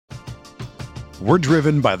We're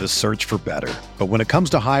driven by the search for better. But when it comes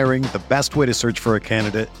to hiring, the best way to search for a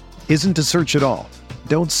candidate isn't to search at all.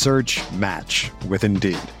 Don't search, match with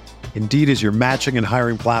Indeed. Indeed is your matching and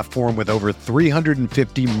hiring platform with over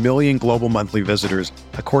 350 million global monthly visitors,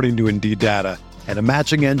 according to Indeed data, and a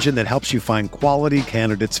matching engine that helps you find quality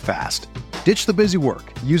candidates fast. Ditch the busy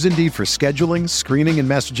work. Use Indeed for scheduling, screening, and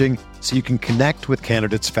messaging so you can connect with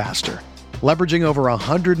candidates faster. Leveraging over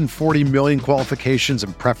 140 million qualifications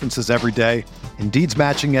and preferences every day, Indeed's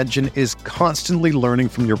matching engine is constantly learning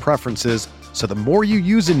from your preferences, so the more you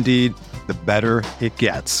use Indeed, the better it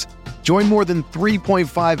gets. Join more than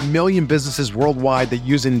 3.5 million businesses worldwide that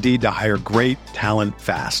use Indeed to hire great talent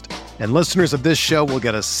fast. And listeners of this show will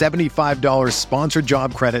get a $75 sponsored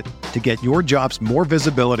job credit to get your jobs more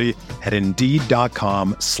visibility at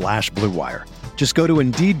Indeed.com/Blue Wire. Just go to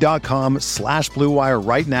Indeed.com/Blue Wire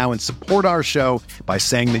right now and support our show by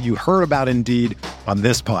saying that you heard about Indeed on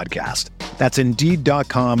this podcast. That's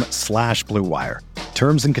Indeed.com/Blue Wire.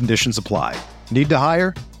 Terms and conditions apply. Need to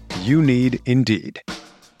hire? You need Indeed.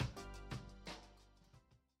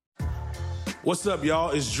 What's up, y'all?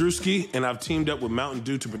 It's Drewski, and I've teamed up with Mountain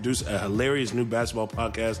Dew to produce a hilarious new basketball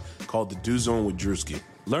podcast called The Dew Zone with Drewski.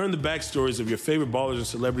 Learn the backstories of your favorite ballers and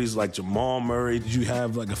celebrities like Jamal Murray. Did you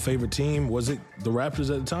have like a favorite team? Was it the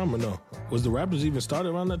Raptors at the time or no? Was the Raptors even started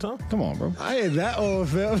around that time? Come on, bro. I ain't that old,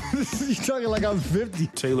 fam. You talking like I'm 50.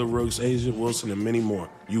 Taylor Rooks, Asia Wilson, and many more.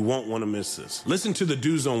 You won't want to miss this. Listen to The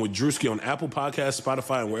Dew Zone with Drewski on Apple Podcasts,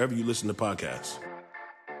 Spotify, and wherever you listen to podcasts.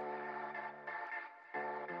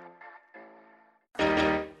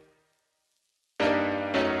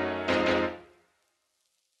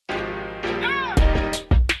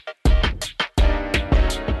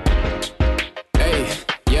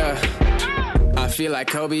 Feel like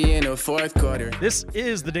Kobe in the fourth quarter. This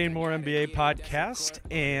is the Dane Moore NBA podcast,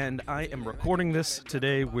 and I am recording this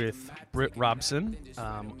today with Britt Robson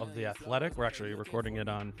of The Athletic. We're actually recording it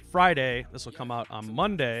on Friday. This will come out on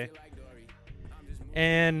Monday.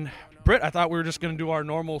 And Britt, I thought we were just going to do our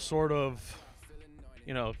normal sort of,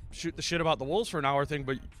 shoot the shit about the Wolves for an hour thing,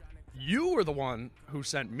 but you were the one who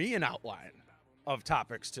sent me an outline of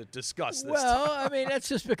topics to discuss this. Well, I mean, that's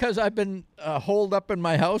just because I've been holed up in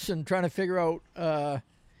my house and trying to figure out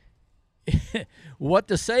what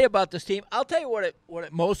to say about this team. I'll tell you what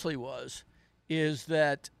it mostly was, is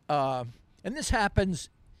that, and this happens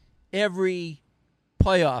every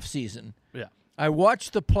playoff season. Yeah. I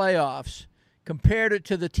watched the playoffs, compared it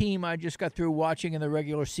to the team I just got through watching in the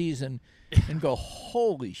regular season, and go,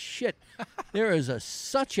 holy shit, there is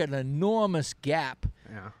such an enormous gap.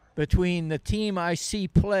 Yeah. Between the team I see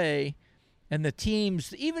play and the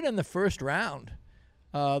teams, even in the first round,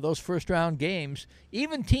 those first-round games,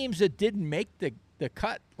 even teams that didn't make the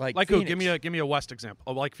cut, like Phoenix. Who? Give me a West example.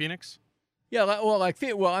 Oh, like Phoenix? Yeah,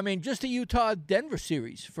 I mean, just the Utah-Denver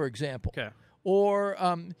series, for example. Okay. Or,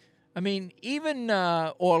 even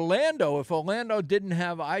Orlando, if Orlando didn't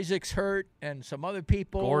have Isaacs hurt and some other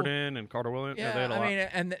people. Gordon and Carter Williams. Yeah,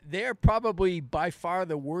 and they're probably by far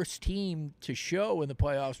the worst team to show in the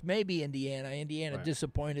playoffs. Maybe Indiana. Right.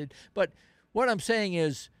 Disappointed. But what I'm saying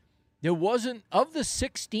is there wasn't, of the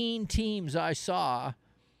 16 teams I saw,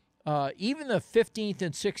 even the 15th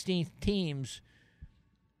and 16th teams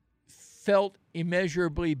felt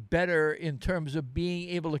immeasurably better in terms of being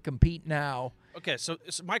able to compete now. Okay, so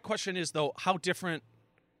my question is, though, how different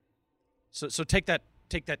 – so take that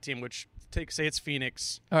team, say it's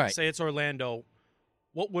Phoenix, all right. Say it's Orlando.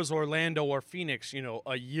 What was Orlando or Phoenix,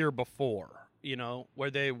 a year before, where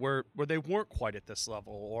they weren't quite at this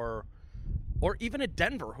level, or even at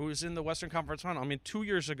Denver, who's in the Western Conference Final. I mean, 2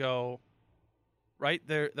 years ago, right,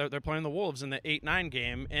 they're playing the Wolves in the 8-9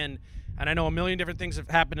 game, and I know a million different things have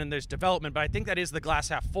happened and there's development, but I think that is the glass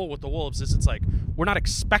half full with the Wolves. Is it's like we're not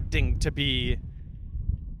expecting to be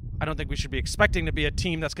 – I don't think we should be expecting to be a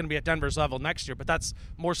team that's going to be at Denver's level next year, but that's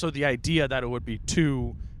more so the idea that it would be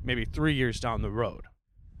 2, maybe 3 years down the road.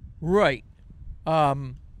 Right.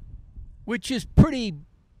 Which is pretty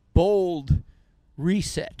bold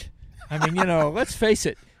reset. I mean, let's face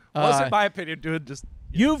it. Wasn't my opinion, dude. Just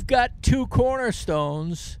you've got two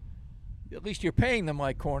cornerstones – at least you're paying them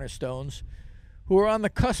like cornerstones, who are on the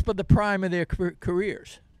cusp of the prime of their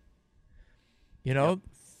careers. Yep.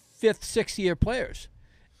 5th, 6th-year players.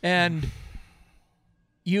 And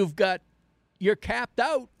you're capped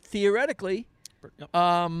out, theoretically.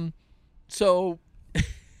 Yep. So,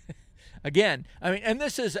 again, and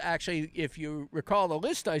this is actually, if you recall the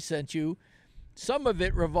list I sent you, some of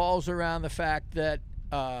it revolves around the fact that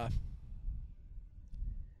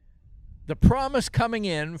the promise coming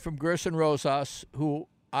in from Gerson Rosas, who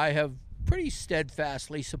I have pretty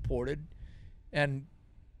steadfastly supported, and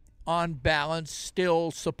on balance,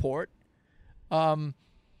 still support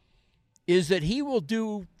is that he will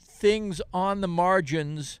do things on the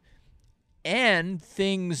margins and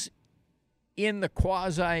things in the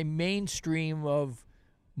quasi-mainstream of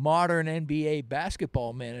modern NBA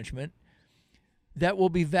basketball management that will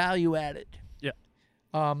be value added. Yeah.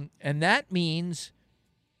 And that means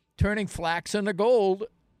turning flax into gold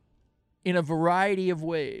in a variety of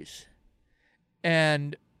ways.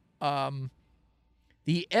 And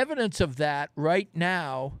the evidence of that right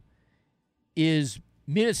now is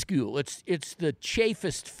minuscule. It's the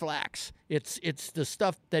chafest flax. It's the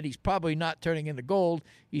stuff that he's probably not turning into gold.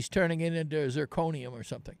 He's turning it into zirconium or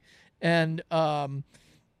something. And I'm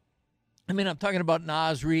talking about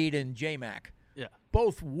Nas Reed and J-Mac. Yeah.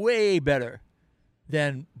 Both way better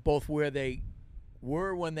than both where they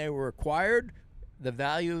were when they were acquired, the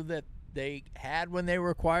value that they had when they were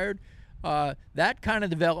acquired. That kind of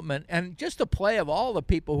development, and just the play of all the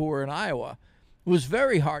people who were in Iowa was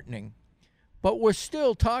very heartening. But we're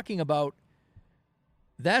still talking about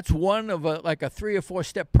that's one of a 3 or 4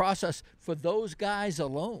 step process for those guys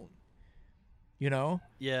alone. You know?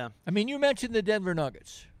 Yeah. I mean, you mentioned the Denver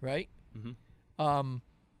Nuggets, right? Mm-hmm.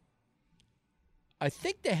 I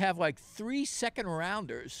think they have 3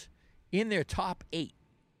 second-rounders in their top 8,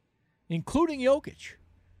 including Jokic.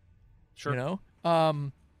 Sure. You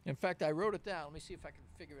know? In fact, I wrote it down. Let me see if I can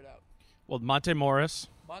figure it out. Well, Monte Morris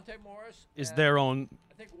is their own.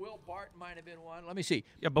 I think Will Barton might have been one. Let me see.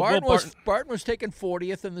 Yeah, but Barton was taken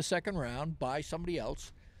 40th in the second round by somebody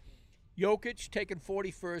else. Jokic taken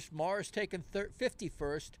 41st. Morris taken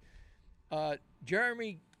 51st.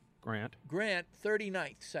 Jeremy Grant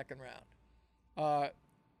 39th, second round.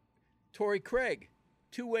 Torrey Craig,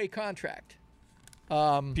 2-way contract.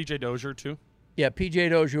 PJ Dozier too. Yeah, P.J.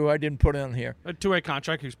 Dozier, who I didn't put in here. A 2-way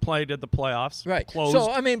contract who's played at the playoffs. Right. Closed.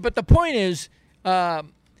 So, but the point is,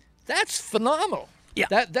 that's phenomenal. Yeah.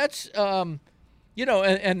 That's and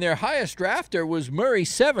their highest drafter was Murray,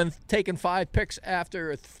 7th, taking 5 picks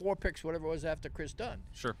after, 4 picks, whatever it was, after Chris Dunn.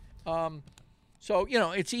 Sure. So,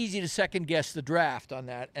 it's easy to second-guess the draft on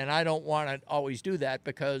that, and I don't want to always do that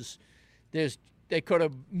because they could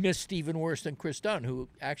have missed even worse than Chris Dunn, who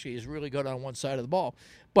actually is really good on one side of the ball.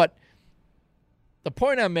 But the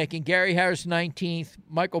point I'm making, Gary Harris 19th,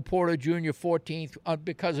 Michael Porter Jr. 14th.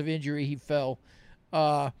 Because of injury, he fell.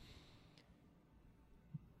 But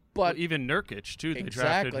even Nurkic, too, they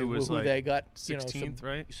exactly, drafted, who was they got 16th,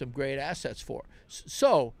 right? Some great assets for.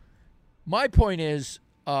 So my point is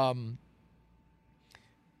the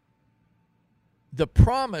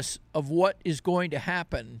promise of what is going to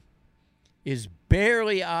happen is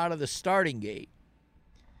barely out of the starting gate.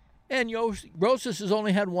 And Rosas has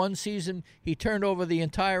only had 1 season. He turned over the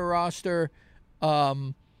entire roster.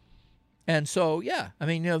 And so,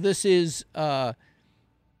 this is kind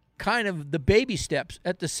of the baby steps.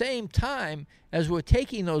 At the same time, as we're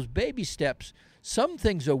taking those baby steps, some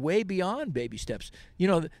things are way beyond baby steps.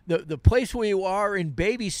 The place where you are in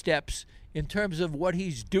baby steps in terms of what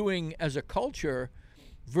he's doing as a culture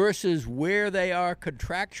versus where they are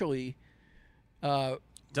contractually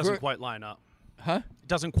doesn't quite line up. Huh? It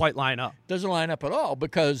doesn't quite line up. Doesn't line up at all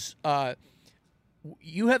because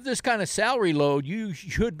you have this kind of salary load. You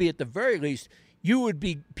should be, at the very least,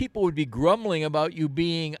 people would be grumbling about you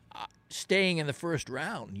staying in the first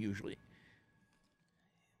round usually.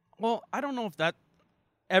 Well, I don't know if that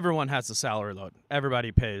everyone has the salary load.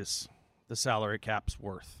 Everybody pays the salary cap's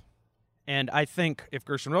worth. And I think if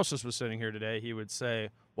Gerson Rosas was sitting here today, he would say,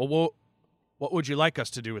 well, what would you like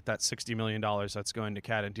us to do with that $60 million that's going to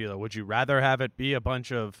Cat and D'Lo? Would you rather have it be a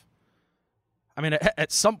bunch of –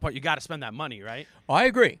 at some point you got to spend that money, right? I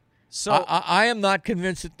agree. So I am not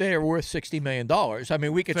convinced that they are worth $60 million.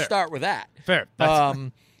 We could start with that. Fair.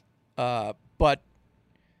 But,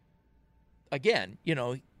 again,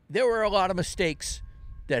 there were a lot of mistakes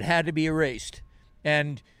that had to be erased.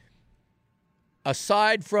 And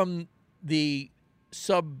aside from the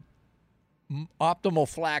optimal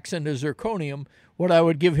flax into zirconium, what I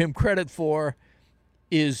would give him credit for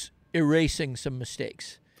is erasing some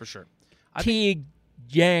mistakes. For sure. Teague,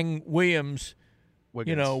 Yang, Williams,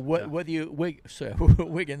 Wiggins. Whether you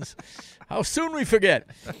Wiggins, how soon we forget.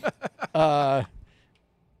 Having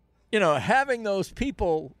those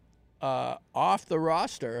people off the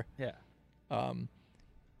roster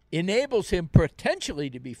enables him potentially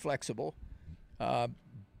to be flexible.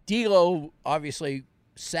 D'Lo obviously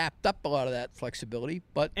sapped up a lot of that flexibility,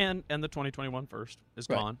 but and the 2021 first is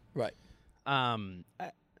gone. Right. I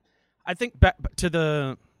think back to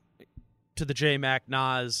the J-Mac,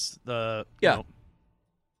 Nas, the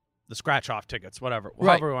the scratch-off tickets, whatever,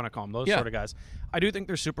 Right. however we want to call them, those Yeah. sort of guys. I do think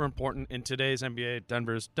they're super important in today's NBA.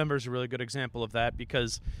 Denver's a really good example of that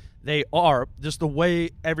because they are just the way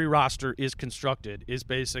every roster is constructed is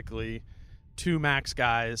basically 2 max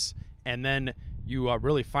guys, and then you are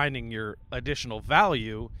really finding your additional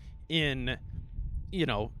value in,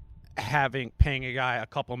 paying a guy a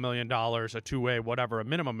couple $1 million, a two-way, whatever, a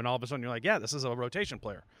minimum, and all of a sudden you're like, yeah, this is a rotation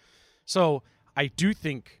player. So I do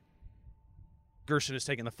think Gerson is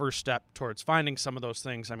taking the first step towards finding some of those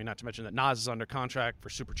things. I mean, not to mention that Nas is under contract for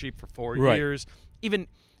super cheap for 4 Right. years. And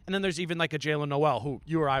then there's even like a Jalen Noel, who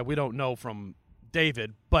you or I, we don't know from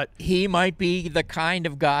David, but He might be the kind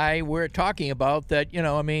of guy we're talking about that,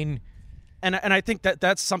 and I think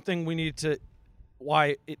that's something we need to,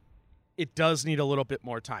 why it does need a little bit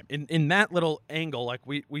more time. In that little angle, like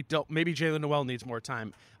we don't, maybe Jalen Noel needs more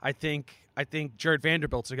time. I think Jared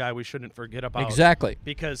Vanderbilt's a guy we shouldn't forget about. Exactly.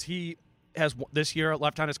 Because he has this year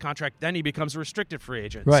left on his contract, then he becomes a restricted free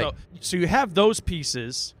agent. Right. So you have those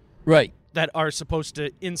pieces right. that are supposed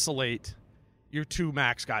to insulate your 2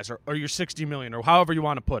 max guys or your $60 million or however you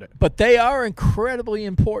want to put it. But they are incredibly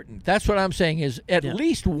important. That's what I'm saying is at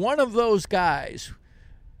least one of those guys,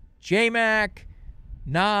 J-Mac,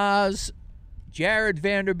 Nas, Jared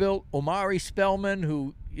Vanderbilt, Omari Spellman,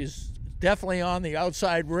 who is definitely on the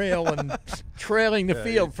outside rail and trailing the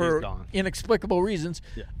field he's for gone. inexplicable reasons.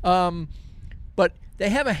 Yeah. But they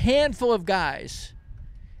have a handful of guys,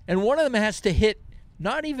 and one of them has to hit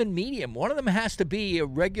not even medium. One of them has to be a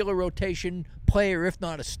regular rotation player, if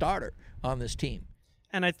not a starter, on this team.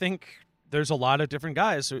 And I think there's a lot of different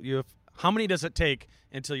guys. So how many does it take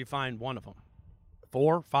until you find one of them?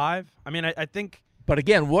 4, 5? I mean, I think. But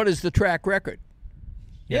again, what is the track record?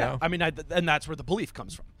 You know? I mean, and that's where the belief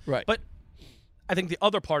comes from. Right. But I think the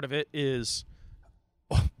other part of it is,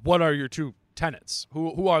 what are your 2 tenants?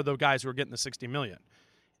 Who are the guys who are getting the $60 million?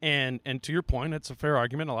 And to your point, it's a fair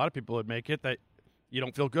argument. A lot of people would make it that you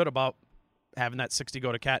don't feel good about having that 60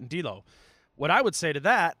 go to Cat and D'Lo. What I would say to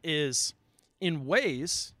that is, in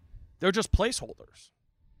ways, they're just placeholders.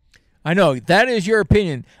 I know that is your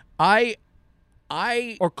opinion. I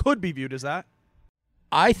or could be viewed as that.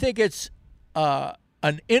 I think it's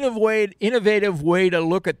an innovative way to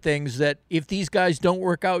look at things, that if these guys don't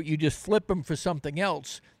work out, you just flip them for something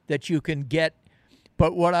else that you can get.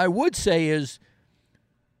 But what I would say is,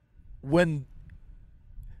 when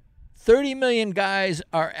 30 million guys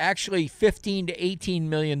are actually 15 to 18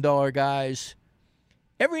 million dollar guys,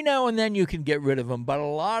 every now and then you can get rid of them, but a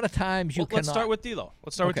lot of times you cannot. Let's start with D'Lo.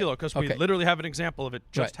 Let's start with D'Lo, because we literally have an example of it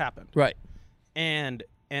just happened. Right. And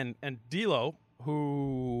D'Lo,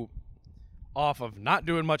 who, off of not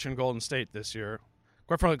doing much in Golden State this year,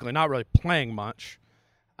 quite frankly not really playing much,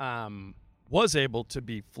 was able to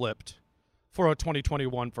be flipped for a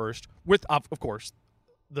 2021 first with, of course,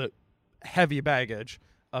 the heavy baggage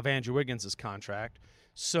of Andrew Wiggins' contract.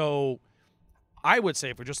 So I would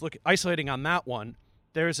say, if we're just isolating on that one,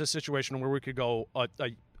 there's a situation where we could go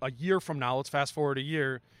a year from now, let's fast forward a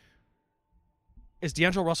year, is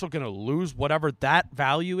D'Angelo Russell going to lose whatever that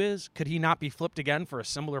value is? Could he not be flipped again for a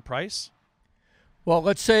similar price? Well,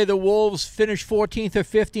 let's say the Wolves finish 14th or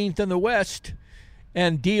 15th in the West,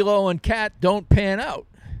 and D'Lo and Cat don't pan out.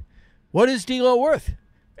 What is D'Lo worth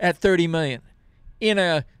at $30 million in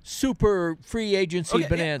a super free agency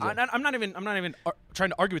bonanza? Yeah, I'm not even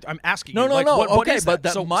trying to argue with you. I'm asking no, you. No. What is but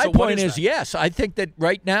that? my so point is that? yes. I think that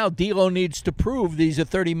right now D'Lo needs to prove that he's a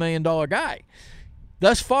 $30 million guy.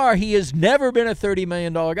 Thus far, he has never been a $30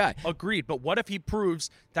 million guy. Agreed, but what if he proves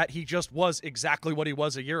that he just was exactly what he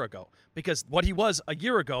was a year ago? Because what he was a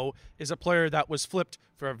year ago is a player that was flipped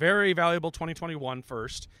for a very valuable 2021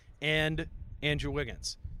 first and Andrew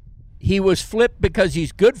Wiggins. He was flipped because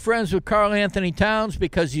he's good friends with Karl Anthony Towns,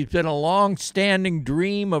 because he's been a long-standing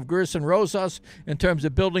dream of Gerson Rosas in terms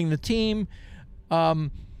of building the team.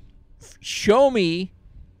 Show me.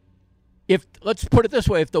 Let's put it this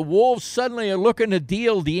way, if the Wolves suddenly are looking to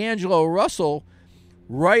deal D'Angelo Russell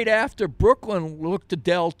right after Brooklyn looked to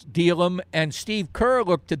deal him and Steve Kerr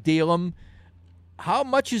looked to deal him, how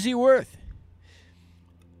much is he worth?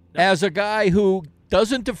 As a guy who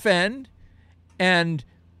doesn't defend and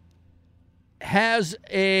has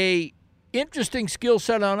a interesting skill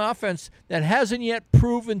set on offense that hasn't yet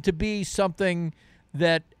proven to be something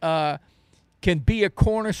that can be a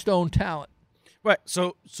cornerstone talent. Right.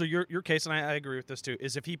 So your case, and I agree with this too,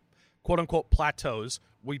 is if he quote unquote plateaus,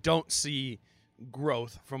 we don't see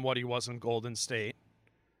growth from what he was in Golden State,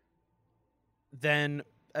 then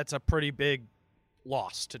that's a pretty big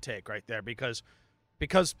loss to take right there, because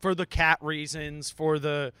for the Cat reasons, for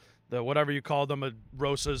the whatever you call them, a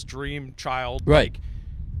Rosa's dream child, right? Like,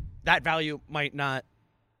 that value might not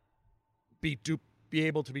be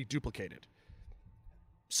able to be duplicated.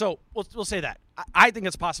 So we'll say that. I think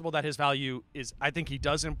it's possible that his value is. I think he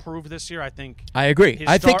does improve this year. I agree.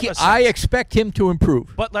 I expect him to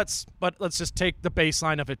improve. But let's just take the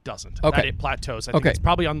baseline of it doesn't. Okay. That it plateaus. I think it's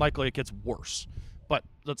probably unlikely it gets worse. But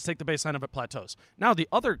let's take the baseline of it plateaus. Now the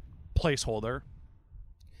other placeholder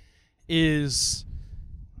is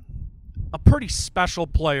a pretty special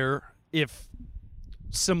player, if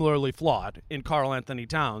similarly flawed, in Karl Anthony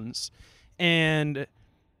Towns. And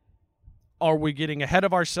are we getting ahead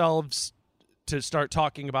of ourselves to start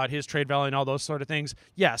talking about his trade value and all those sort of things?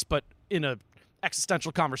 Yes, but in an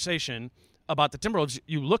existential conversation about the Timberwolves,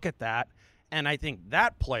 you look at that, and I think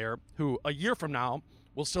that player, who a year from now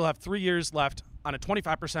will still have 3 years left on a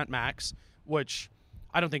 25% max, which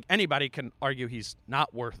I don't think anybody can argue he's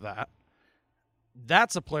not worth that.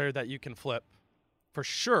 That's a player that you can flip for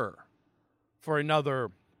sure for another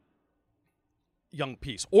young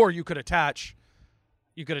piece. Or you could attach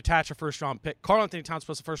a first-round pick. Karl Anthony Towns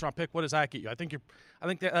plus a first-round pick. What does that get you? I think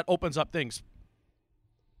that opens up things,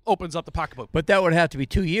 opens up the pocketbook. But that would have to be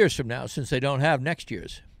 2 years from now, since they don't have next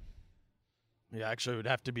year's. Yeah, actually, it would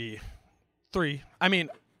have to be 3. I mean,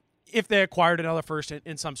 if they acquired another first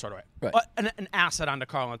in some sort of way, right. An asset onto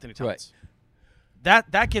Karl Anthony Towns, right.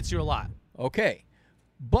 That gets you a lot. Okay,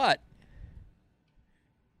 but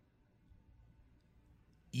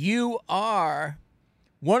you are.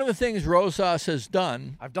 One of the things Rosas has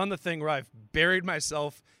done... I've done the thing where I've buried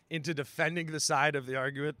myself into defending the side of the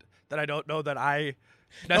argument that I don't know that I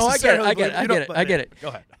necessarily... I get it.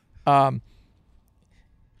 Go ahead.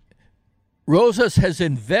 Rosas has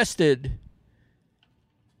invested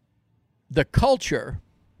the culture.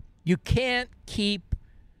 You can't keep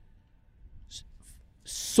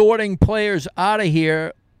sorting players out of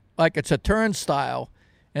here like it's a turnstile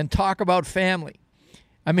and talk about family.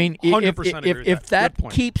 I mean, if that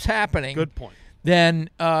keeps happening, good point. Then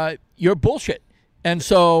you're bullshit. And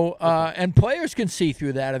so, and players can see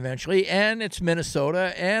through that eventually, and it's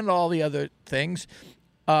Minnesota and all the other things.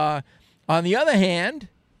 On the other hand,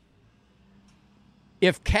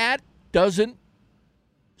 if Cat doesn't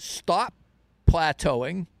stop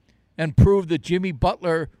plateauing and prove that Jimmy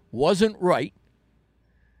Butler wasn't right,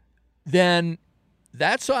 then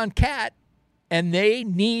that's on Cat, and they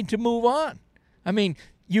need to move on. I mean,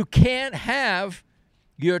 you can't have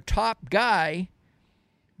your top guy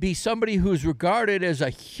be somebody who's regarded as a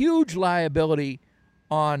huge liability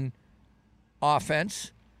on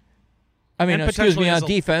offense. I mean, on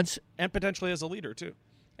defense. And potentially as a leader, too.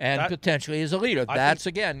 And potentially as a leader. That's,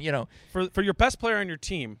 again, For your best player on your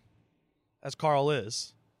team, as Karl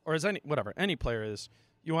is, or as any player is,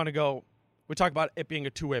 you want to go, we talk about it being a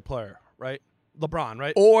two-way player, right? LeBron,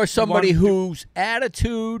 right? Or somebody whose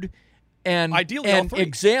attitude and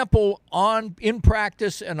example in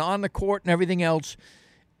practice and on the court and everything else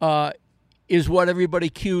is what everybody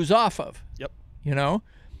cues off of. Yep.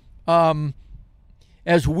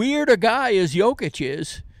 As weird a guy as Jokic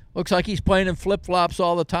is, looks like he's playing in flip-flops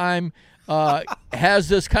all the time, has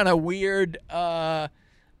this kind of weird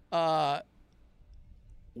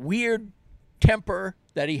temper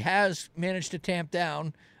that he has managed to tamp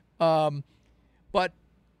down, but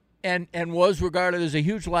was regarded as a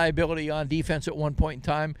huge liability on defense at one point in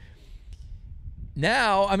time.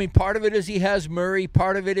 Now, I mean, part of it is he has Murray.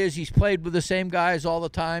 Part of it is he's played with the same guys all the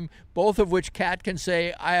time, both of which Cat can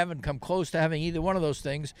say, I haven't come close to having either one of those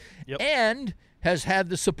things, and has had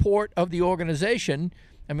the support of the organization.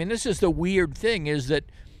 I mean, this is the weird thing, is that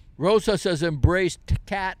Rosas has embraced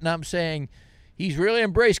Cat, and I'm saying he's really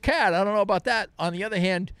embraced Cat. I don't know about that. On the other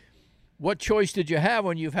hand, what choice did you have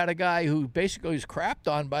when you've had a guy who basically is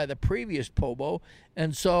crapped on by the previous Pobo?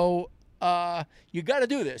 And so you got to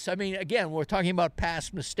do this. I mean, again, we're talking about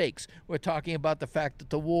past mistakes. We're talking about the fact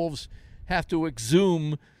that the Wolves have to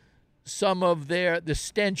exhume some of the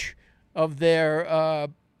stench of their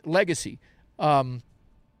legacy.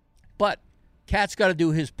 But Cat's got to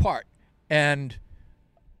do his part. And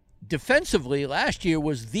defensively, last year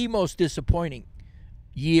was the most disappointing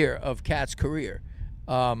year of Cat's career.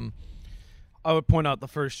 I would point out the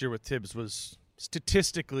first year with Tibbs was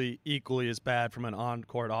statistically equally as bad from an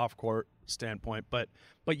on-court, off-court standpoint. But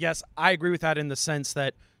yes, I agree with that in the sense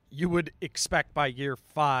that you would expect by year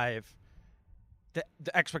 5 that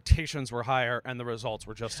the expectations were higher and the results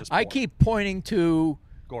were just as poor. I keep pointing to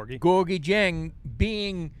Gorgie Dieng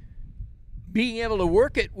being able to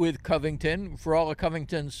work it with Covington for all of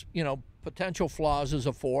Covington's potential flaws as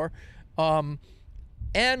a 4, and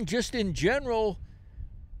just in general.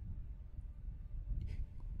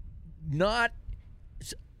 Not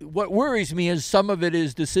what worries me is some of it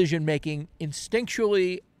is decision making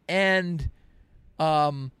instinctually and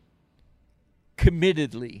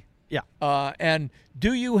committedly. Yeah. And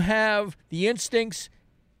do you have the instincts?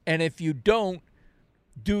 And if you don't,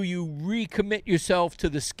 do you recommit yourself to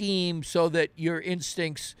the scheme so that your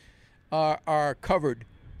instincts are covered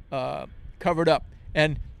up?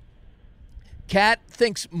 And Cat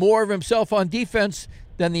thinks more of himself on defense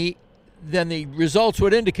than the results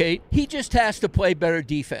would indicate. He just has to play better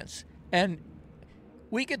defense. And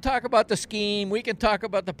we can talk about the scheme. We can talk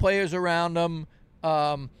about the players around him.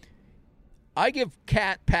 I give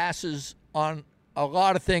Cat passes on a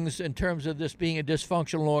lot of things in terms of this being a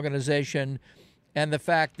dysfunctional organization and the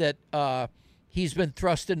fact that he's been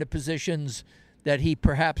thrust into positions that he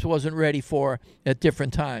perhaps wasn't ready for at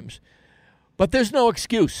different times. But there's no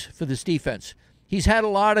excuse for this defense. He's had a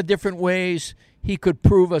lot of different ways he could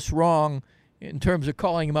prove us wrong in terms of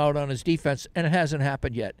calling him out on his defense, and it hasn't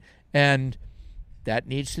happened yet. And that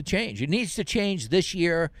needs to change. It needs to change this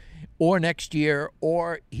year or next year,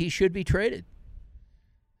 or he should be traded.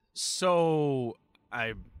 So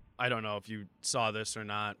I don't know if you saw this or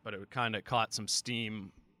not, but it kind of caught some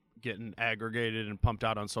steam getting aggregated and pumped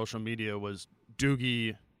out on social media was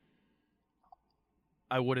Doogie.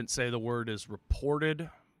 I wouldn't say the word is reported,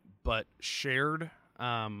 but shared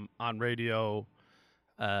on radio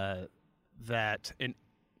that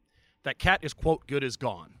Cat is, quote, good as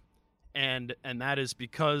gone. And that is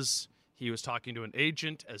because he was talking to an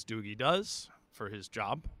agent, as Doogie does, for his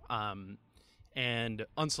job. And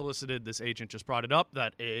unsolicited, this agent just brought it up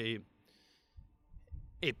that a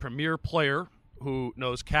premier player who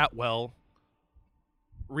knows Cat well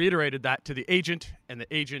reiterated that to the agent, and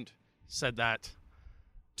the agent said that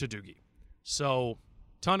to Doogie. So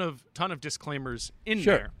ton of disclaimers in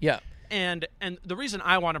there. Yeah. And the reason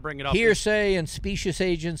I want to bring it up hearsay and specious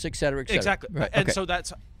agents, et cetera, et cetera. Exactly. Right. And Okay. so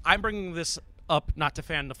I'm bringing this up not to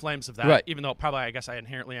fan the flames of that, Right. even though probably I guess I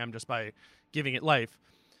inherently am just by giving it life.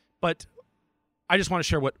 But I just want to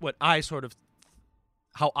share what I sort of,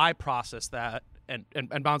 how I process that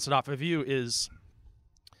and bounce it off of you is,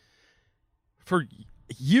 for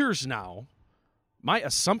years now, my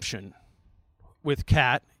assumption with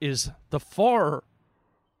Cat is the far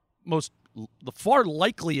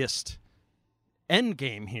likeliest end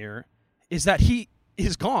game here is that he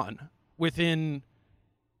is gone within,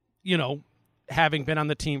 having been on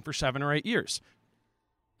the team for 7 or 8 years.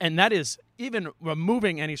 And that is even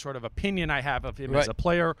removing any sort of opinion I have of him as a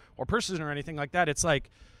player or person or anything like that. It's like,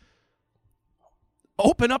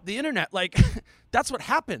 open up the internet. Like, that's what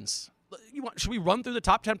happens. Should we run through the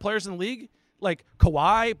top 10 players in the league? Like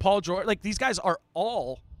Kawhi, Paul George, like these guys are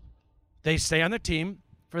they stay on the team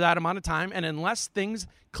for that amount of time. And unless things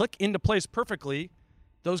click into place perfectly,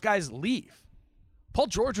 those guys leave. Paul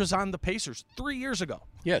George was on the Pacers 3 years ago.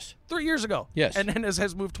 Yes. 3 years ago. Yes. And then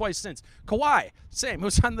has moved twice since. Kawhi, same. He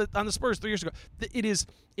was on the Spurs 3 years ago. It is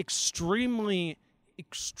extremely,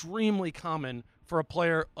 extremely common for a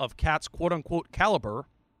player of Cat's quote-unquote caliber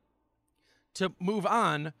to move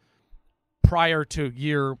on prior to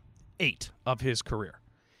year 8 of his career.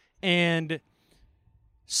 And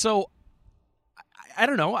so, I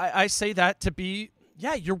don't know. I say that to be,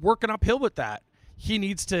 you're working uphill with that. He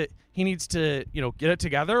needs to get it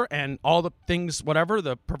together, and all the things, whatever,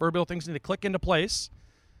 the proverbial things need to click into place.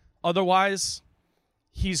 Otherwise,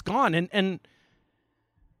 he's gone. And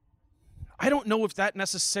I don't know if that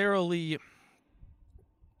necessarily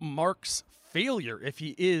marks failure if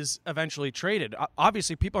he is eventually traded.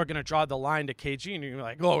 Obviously, people are going to draw the line to KG, and you're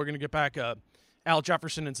like, we're going to get back a Al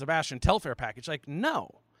Jefferson and Sebastian Telfair package. Like,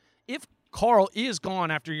 no. If Carl is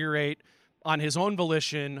gone after year 8 on his own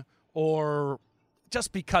volition or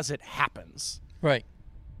just because it happens, right,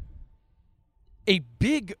 a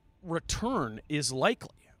big return is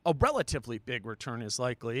likely. A relatively big return is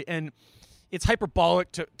likely. And it's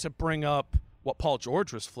hyperbolic to bring up what Paul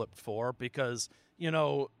George was flipped for because,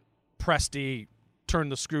 Presti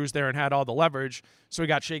turned the screws there and had all the leverage. So we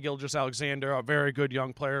got Shai Gilgeous-Alexander, a very good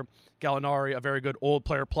young player, Gallinari, a very good old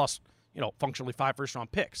player, plus, functionally 5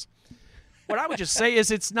 first-round picks. What I would just say is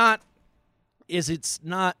it's not if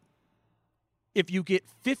you get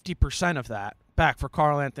 50% of that back for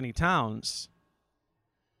Karl Anthony Towns,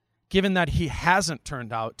 given that he hasn't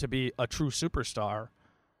turned out to be a true superstar,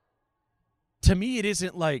 to me it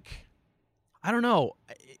isn't like, I don't know,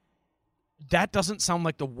 that doesn't sound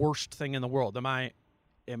like the worst thing in the world. Am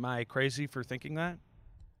I crazy for thinking that?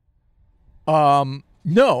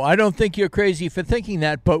 No, I don't think you're crazy for thinking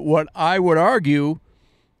that, but what I would argue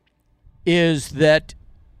is that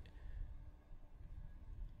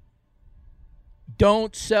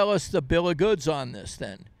don't sell us the bill of goods on this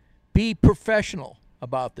then. Be professional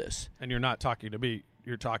about this. And you're not talking to me.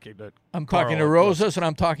 You're talking to I'm Carl talking to Rosas and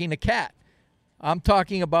I'm talking to Cat. I'm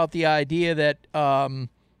talking about the idea that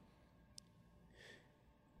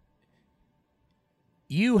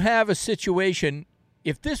you have a situation,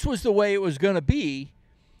 if this was the way it was going to be,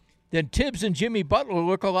 then Tibbs and Jimmy Butler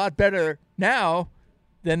look a lot better now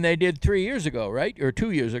than they did 3 years ago, right? Or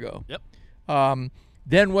 2 years ago. Yep.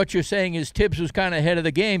 Then what you're saying is Tibbs was kind of ahead of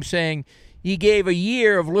the game, saying he gave a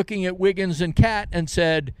year of looking at Wiggins and Cat and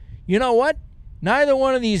said, you know what? Neither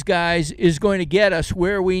one of these guys is going to get us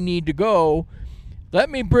where we need to go. Let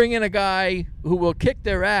me bring in a guy who will kick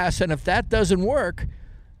their ass, and if that doesn't work,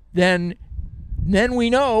 then we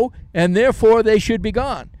know, and therefore they should be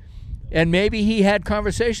gone. And maybe he had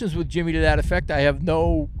conversations with Jimmy to that effect. I have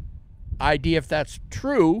no idea if that's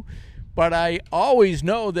true, but I always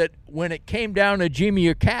know that when it came down to Jimmy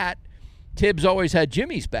or Cat, Tibbs always had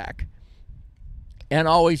Jimmy's back and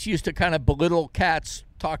always used to kind of belittle Cat's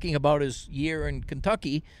talking about his year in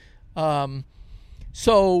Kentucky.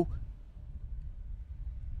 So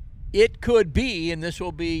it could be, and this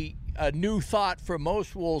will be a new thought for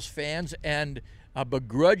most Wolves fans and a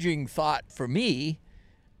begrudging thought for me,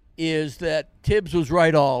 is that Tibbs was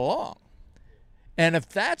right all along. And if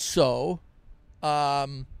that's so,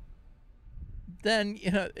 then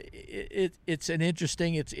it's an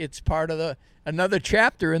interesting. It's part of another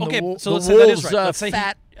chapter in the Wolves'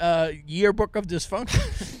 fat yearbook of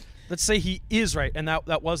dysfunction. Let's say he is right, and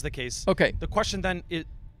that was the case. Okay. The question then is,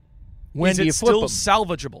 when do you flip him?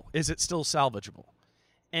 Salvageable? Is it still salvageable?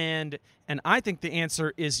 And I think the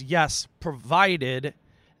answer is yes, provided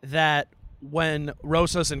that when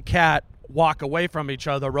Rosas and Cat walk away from each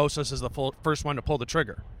other, Rosas is the first one to pull the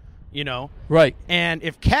trigger. Right. And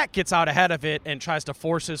if Cat gets out ahead of it and tries to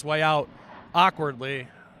force his way out awkwardly,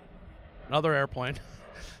 another airplane.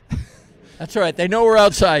 That's all right. They know we're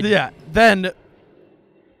outside. Yeah. Then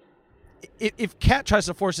if Cat tries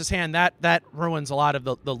to force his hand, that ruins a lot of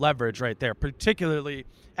the leverage right there, particularly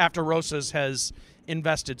after Rosas has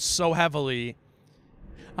invested so heavily.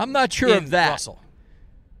 I'm not sure of that. Russell.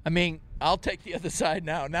 I mean, I'll take the other side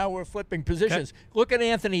now. Now we're flipping positions. Okay. Look at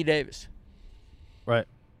Anthony Davis. Right.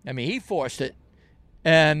 I mean, he forced it,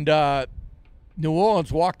 and New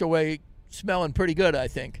Orleans walked away smelling pretty good, I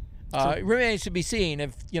think. It remains to be seen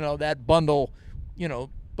if, that bundle,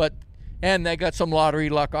 and they got some lottery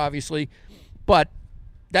luck, obviously. But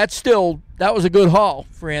that was a good haul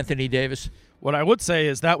for Anthony Davis. What I would say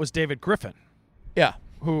is that was David Griffin. Yeah.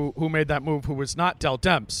 Who made that move, who was not Del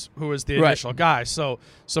Demps, who was the initial guy. So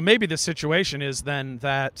maybe the situation is then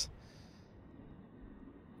that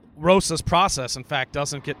Rosa's process, in fact,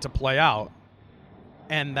 doesn't get to play out,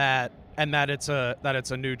 and that it's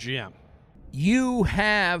a new GM. You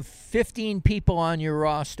have 15 people on your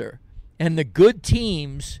roster, and the good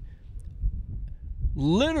teams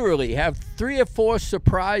literally have 3 or 4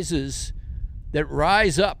 surprises that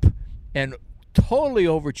rise up and totally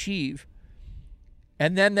overachieve.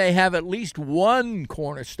 And then they have at least one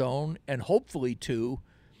cornerstone, and hopefully 2,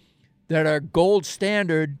 that are gold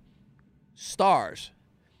standard stars.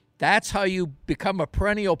 That's how you become a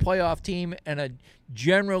perennial playoff team and a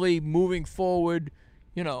generally moving forward,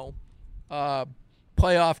 playoff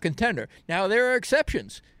contender. Now, there are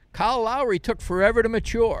exceptions. Kyle Lowry took forever to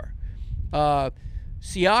mature.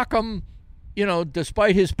 Siakam,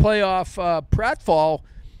 despite his playoff pratfall,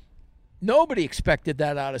 nobody expected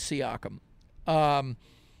that out of Siakam.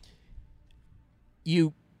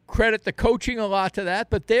 You credit the coaching a lot to that,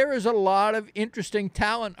 but there is a lot of interesting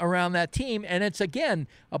talent around that team, and it's, again,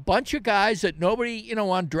 a bunch of guys that nobody,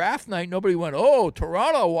 on draft night, nobody went, oh,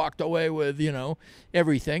 Toronto walked away with,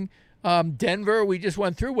 everything. Denver, we just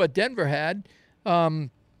went through what Denver had. You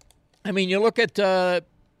look at the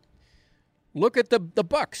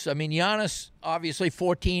Bucks. I mean, Giannis, obviously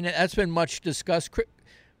 14. That's been much discussed.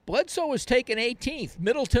 Bledsoe was taken 18th.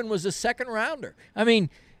 Middleton was a second rounder. I mean,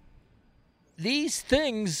 these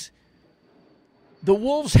things, the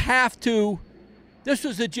Wolves have to. This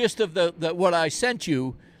was the gist of the what I sent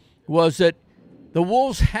you, was that the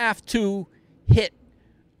Wolves have to hit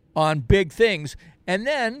on big things, and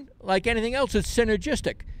then, like anything else, it's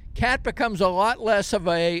synergistic. Cat becomes a lot less of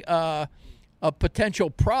a potential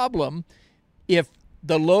problem if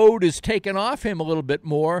the load is taken off him a little bit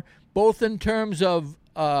more, both in terms of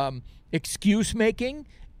excuse making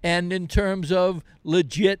and in terms of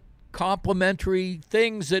legit complementary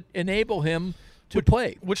things that enable him to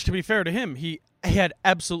play. Which, to be fair to him, he had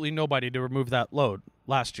absolutely nobody to remove that load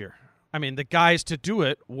last year. I mean, the guys to do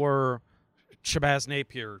it were Shabazz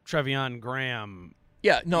Napier, Trevion Graham.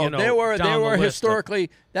 Yeah, no, they were historically.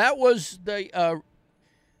 That was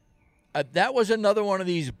another one of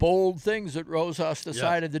these bold things that Rosas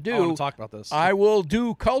decided to do. I want to talk about this. I will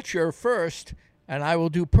do culture first, and I will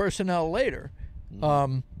do personnel later.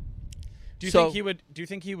 Um, Do you think he would? Do you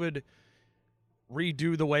think he would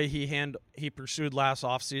redo the way he pursued last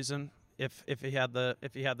offseason if he had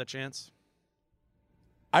the chance?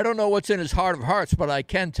 I don't know what's in his heart of hearts, but I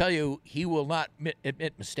can tell you he will not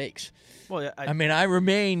admit mistakes. Well, yeah, I mean, I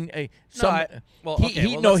remain let's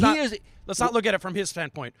not look at it from his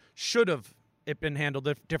standpoint. Should have it been handled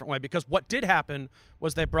a different way? Because what did happen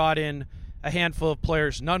was they brought in a handful of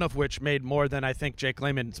players, none of which made more than I think Jake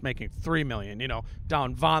Layman's making $3 million. You know,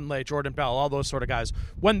 down Vonleh, Jordan Bell, all those sort of guys.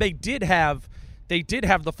 When they did have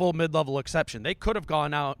the full mid-level exception, they could have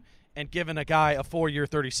gone out and given a guy a 4-year,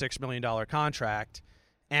 $36 million contract.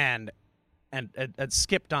 And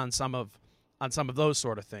skipped on some of those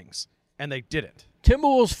sort of things, and they didn't.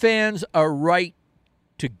 Timberwolves fans are right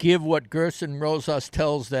to give what Gerson Rosas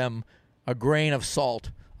tells them a grain of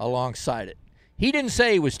salt alongside it. He didn't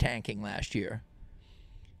say he was tanking last year,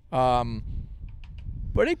 but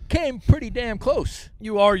it came pretty damn close.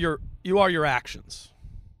 You are your actions.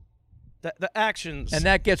 The actions, and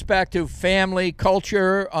that gets back to family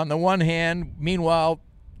culture on the one hand. Meanwhile,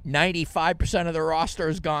 95% of the roster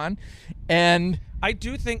is gone, and I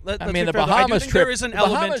do think. The Bahamas trip. There is an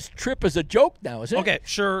element. The Bahamas trip is a joke now, isn't it? Okay,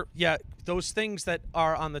 sure, yeah. Those things that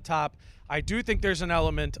are on the top, I do think there's an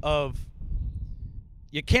element of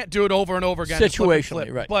you can't do it over and over again.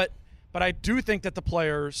 Situationally, right? But I do think that the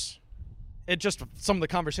players, and just some of the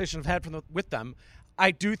conversations I've had with them, I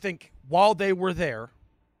do think while they were there,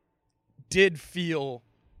 did feel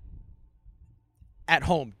at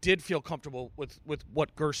home, did feel comfortable with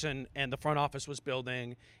what Gerson and the front office was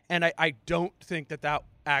building, and I don't think that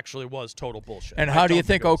actually was total bullshit. And how do you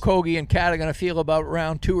think Okogie and Cat are going to feel about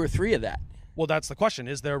round 2 or 3 of that? Well, that's the question.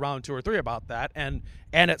 Is there round 2 or 3 about that? And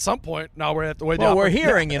at some point, now we're at the way. Well, we're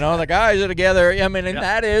hearing, the guys are together. I mean, and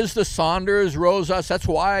that is the Saunders, Rosas. That's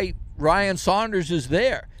why Ryan Saunders is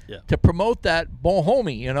there to promote that bon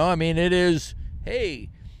homie. I mean, it is, hey,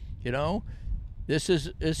 This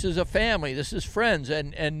is a family. This is friends,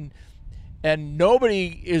 and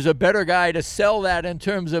nobody is a better guy to sell that in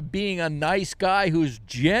terms of being a nice guy who's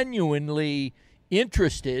genuinely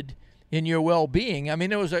interested in your well-being. I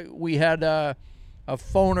mean, we had a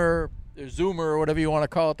phoner, a Zoomer, or whatever you want to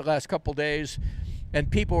call it, the last couple days,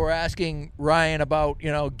 and people were asking Ryan about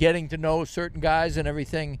getting to know certain guys and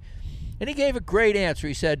everything, and he gave a great answer.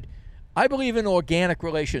 He said, I believe in organic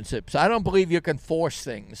relationships. I don't believe you can force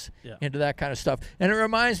things into that kind of stuff. And it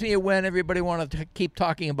reminds me of when everybody wanted to keep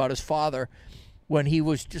talking about his father when he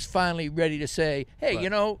was just finally ready to say, hey,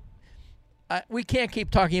 we can't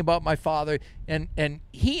keep talking about my father. And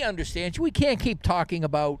he understands we can't keep talking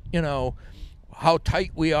about, how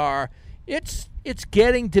tight we are. It's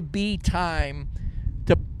getting to be time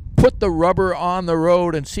to put the rubber on the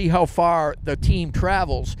road and see how far the team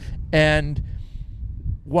travels. And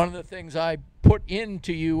one of the things I put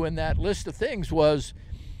into you in that list of things was,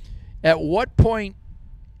 at what point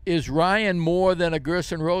is Ryan more than a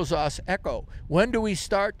Gerson Rosas echo? When do we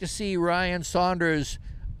start to see Ryan Saunders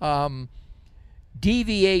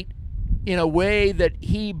deviate in a way that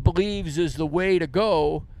he believes is the way to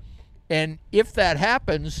go? And if that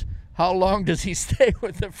happens, how long does he stay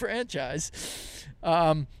with the franchise?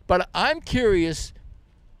 But I'm curious.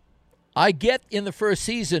 I get in the first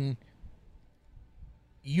season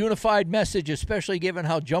unified message, especially given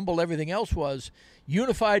how jumbled everything else was.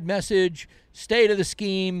 Unified message, state of the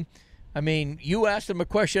scheme. I mean, you asked him a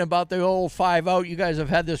question about the old 5-out. You guys have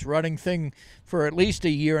had this running thing for at least a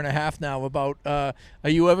year and a half now about are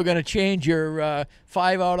you ever going to change your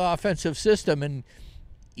 5-out offensive system? And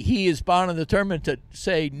he is bound and determined to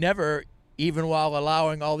say never, even while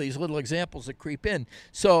allowing all these little examples that creep in.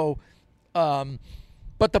 So,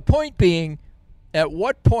 but the point being, at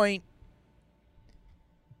what point,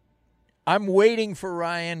 I'm waiting for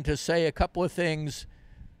Ryan to say a couple of things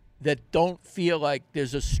that don't feel like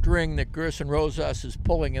there's a string that Gerson Rosas is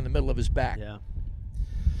pulling in the middle of his back. Yeah.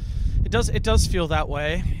 It does feel that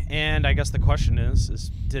way, and I guess the question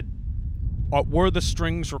is were the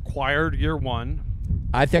strings required year one?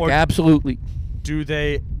 I think absolutely. Do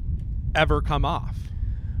they ever come off?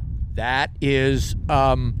 That is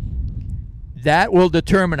that will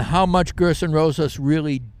determine how much Gerson Rosas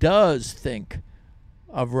really does think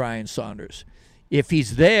of Ryan Saunders. If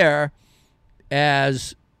he's there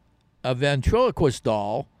as a ventriloquist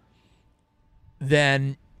doll,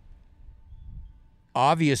 then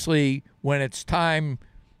obviously when it's time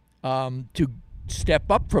to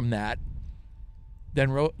step up from that,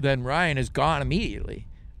 then Ryan is gone immediately.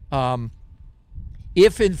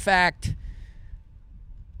 If in fact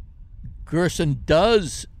Gerson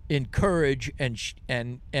does encourage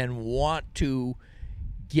and want to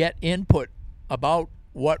get input about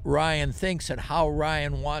what Ryan thinks and how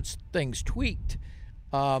Ryan wants things tweaked.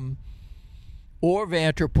 Or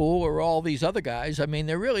Vanterpool or all these other guys. I mean,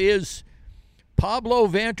 there really is Pablo,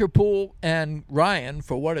 Vanterpool, and Ryan,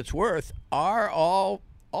 for what it's worth, are all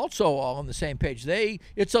on the same page.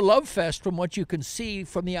 It's a love fest from what you can see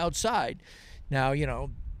from the outside. Now, the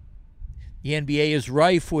NBA is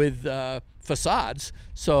rife with facades,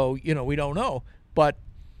 so, we don't know.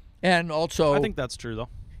 And also, I think that's true, though.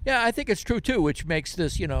 Yeah, I think it's true, too, which makes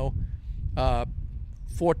this, 14th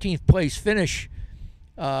place finish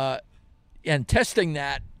and testing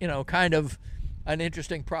that, kind of an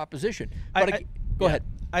interesting proposition. But go ahead.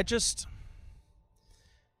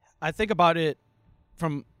 I think about it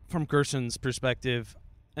from Gerson's perspective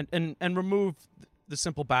and remove the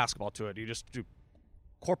simple basketball to it. You just do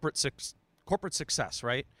corporate success,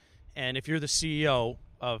 right? And if you're the CEO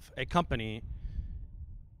of a company,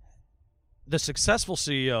 the successful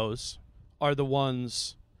CEOs are the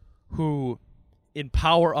ones who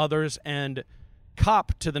empower others and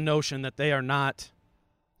cop to the notion that they are not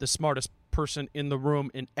the smartest person in the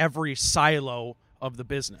room in every silo of the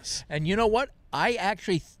business. And you know what? I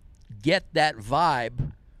actually get that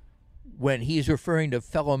vibe when he's referring to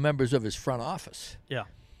fellow members of his front office. Yeah.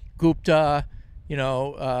 Gupta,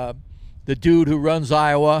 the dude who runs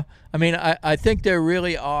Iowa. I mean, I think there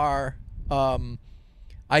really are.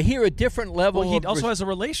 I hear a different level. Well, he also has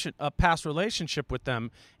a past relationship with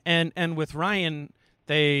them, and with Ryan,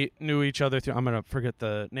 they knew each other through. I'm going to forget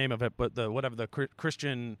the name of it, but the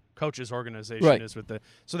Christian coaches organization is with the.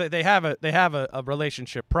 So they have a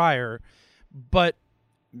relationship prior, but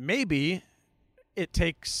maybe it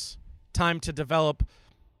takes time to develop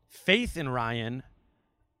faith in Ryan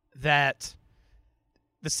that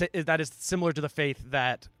is similar to the faith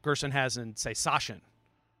that Gerson has in, say, Sachin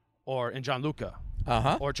or in Gianluca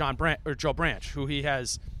or Joe Branch, who he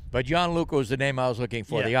has. But Gianluca was the name I was looking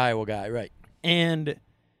for, the Iowa guy, right? And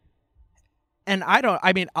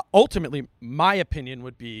ultimately, my opinion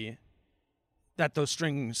would be that those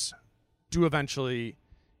strings do eventually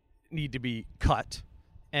need to be cut,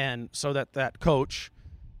 and so that coach,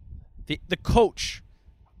 the coach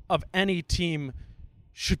of any team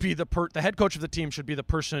should be the head coach of the team should be the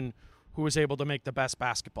person who is able to make the best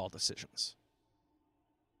basketball decisions,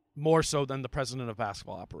 more so than the president of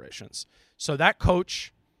basketball operations. So that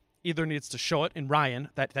coach either needs to show it in Ryan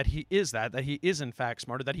that he is in fact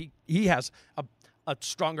smarter, that he has a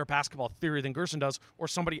stronger basketball theory than Gerson does, or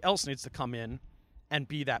somebody else needs to come in and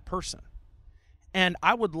be that person. And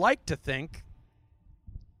I would like to think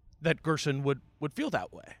that Gerson would feel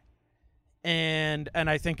that way. And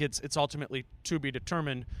I think it's ultimately to be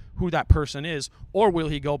determined who that person is, or will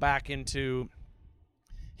he go back into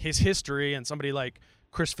his history and somebody like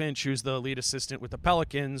Chris Finch, who's the lead assistant with the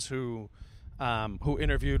Pelicans, who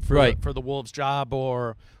interviewed for the Wolves job,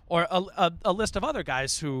 or a list of other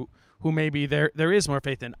guys who maybe there is more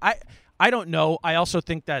faith in. I don't know. I also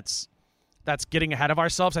think that's getting ahead of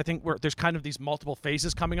ourselves. I think there's kind of these multiple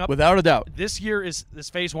phases coming up. Without a doubt. This year is this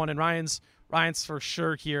phase one, and Ryan's for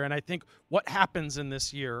sure here. And I think what happens in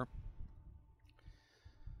this year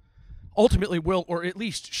ultimately will, or at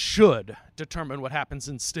least should, determine what happens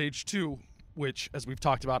in stage two, which, as I've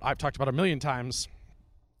talked about a million times,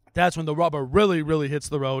 that's when the rubber really, really hits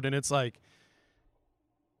the road, and it's like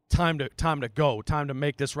time to go, time to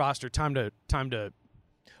make this roster, time to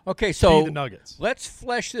okay, so be the Nuggets. Let's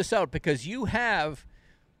flesh this out, because you have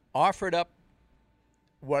offered up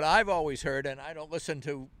what I've always heard, and I don't listen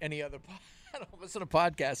to any other. I don't listen to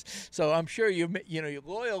podcasts, so I'm sure your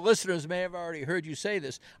loyal listeners may have already heard you say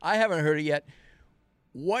this. I haven't heard it yet.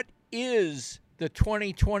 What is the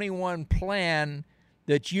 2021 plan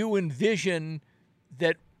that you envision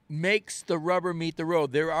that makes the rubber meet the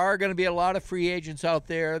road? There are going to be a lot of free agents out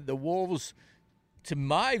there. The Wolves, to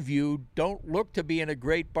my view, don't look to be in a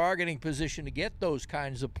great bargaining position to get those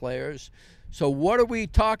kinds of players. So what are we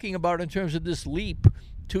talking about in terms of this leap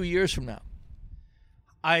 2 years from now?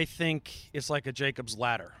 I think it's like a Jacob's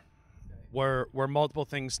ladder, where multiple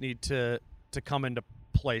things need to come into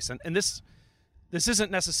place. And this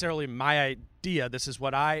isn't necessarily my idea. This is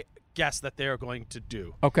what I guess that they're going to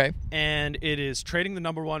do. Okay. And it is trading the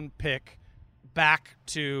number one pick back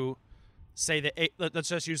to, say, the 8. Let's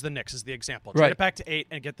just use the Knicks as the example. Trade it back to 8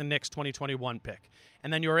 and get the Knicks 2021 pick.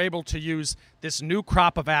 And then you're able to use this new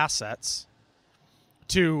crop of assets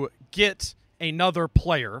to get another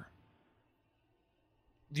player,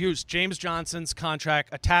 use James Johnson's contract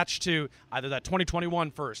attached to either that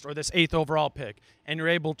 2021 first or this 8th overall pick, and you're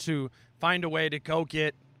able to find a way to go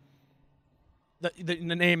get the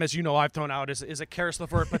name, as you know, I've thrown out is a Karis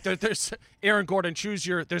LeVert, but there's Aaron Gordon.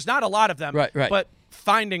 There's not a lot of them, right. But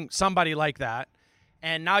finding somebody like that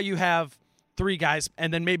And now you have 3 guys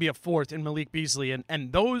and then maybe a 4th in Malik Beasley.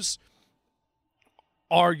 And those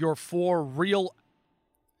are your 4 real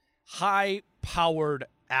high-powered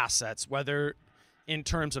assets, whether in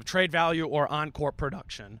terms of trade value or on-court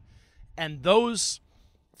production. And those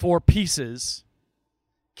 4 pieces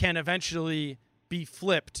can eventually be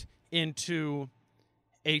flipped into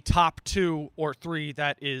a top 2 or 3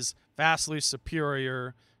 that is vastly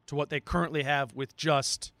superior to what they currently have with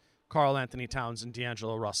just Karl Anthony Towns and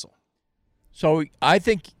D'Angelo Russell. So I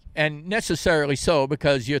think, and necessarily so,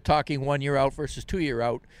 because you're talking 1 year out versus 2 year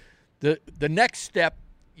out, the next step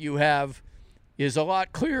you have is a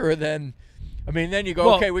lot clearer than, I mean, then you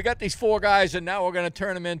go, okay, we got these 4 guys, and now we're going to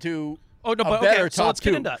turn them into a better top so let's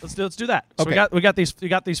 2. Get into that. Let's do that. So Okay. we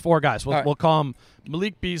got these 4 guys. All right. We'll call them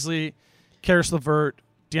Malik Beasley, Karis LeVert,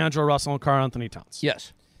 D'Angelo Russell, and Karl Anthony Towns.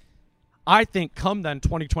 Yes. I think come then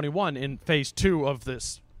 2021 in phase 2 of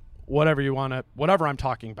this, whatever I'm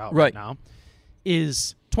talking about right now,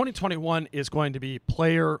 is 2021 is going to be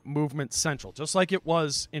player movement central, just like it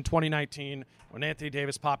was in 2019 when Anthony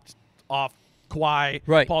Davis popped off,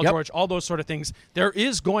 Kawhi, Paul George, all those sort of things. There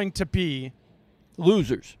is going to be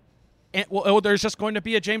losers. And, there's just going to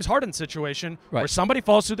be a James Harden situation where somebody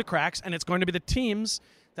falls through the cracks, and it's going to be the teams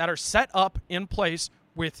that are set up in place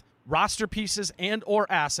with roster pieces and or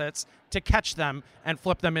assets to catch them and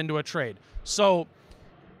flip them into a trade. So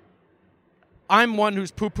I'm one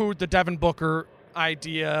who's poo-pooed the Devin Booker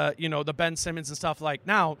idea, the Ben Simmons and stuff like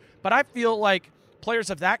now, but I feel like players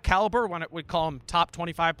of that caliber, when we call them top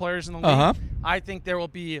 25 players in the league, I think there will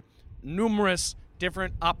be numerous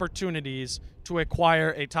different opportunities to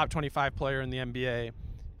acquire a top 25 player in the NBA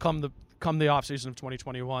come the offseason of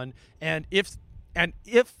 2021. And if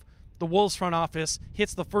the Wolves front office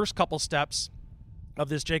hits the first couple steps of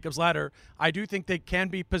this Jacob's Ladder, I do think they can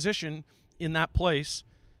be positioned in that place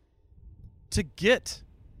to get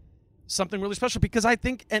something really special, because I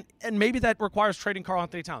think, and maybe that requires trading Karl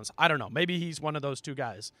Anthony Towns. I don't know. Maybe he's one of those 2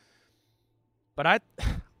 guys. But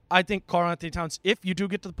I think Karl Anthony Towns, if you do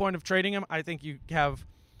get to the point of trading him, I think you have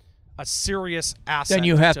a serious asset. Then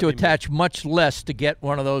you have to attach much less to get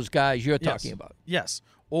one of those guys you're talking about. Yes.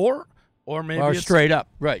 Or maybe it's straight up.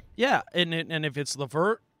 Right. Yeah. And if it's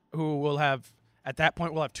LeVert, who will have, at that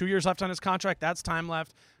point, will have 2 years left on his contract, that's time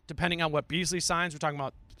left. Depending on what Beasley signs, we're talking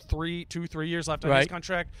about 3 years left on his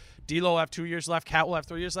contract. D'Lo will have 2 years left. Cat will have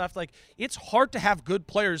 3 years left. Like, it's hard to have good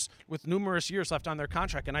players with numerous years left on their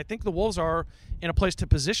contract, and I think the Wolves are in a place to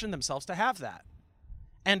position themselves to have that.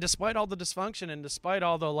 And despite all the dysfunction and despite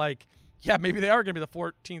all the, maybe they are going to be the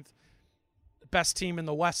 14th best team in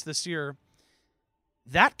the West this year,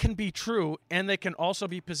 that can be true, and they can also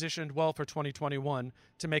be positioned well for 2021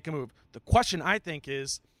 to make a move. The question, I think,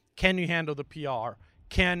 is, can you handle the PR?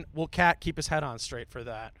 Will Cat keep his head on straight for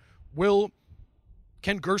that?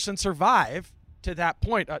 Can Gerson survive to that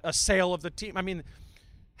point, a sale of the team? I mean,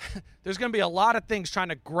 there's going to be a lot of things trying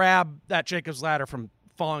to grab that Jacob's Ladder from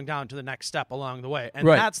falling down to the next step along the way, and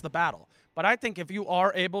that's the battle. But I think if you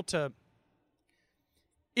are able to,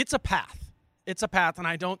 it's a path. It's a path, and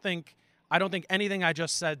I don't think anything I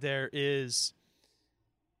just said there is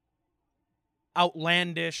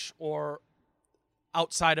outlandish or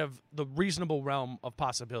outside of the reasonable realm of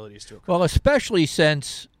possibilities to occur. Well, especially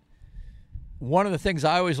since one of the things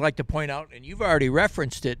I always like to point out, and you've already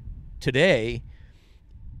referenced it today,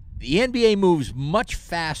 the NBA moves much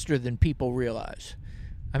faster than people realize.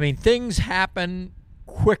 I mean, things happen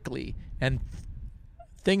quickly, and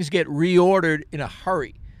things get reordered in a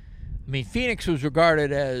hurry. I mean, Phoenix was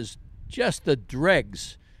regarded as just the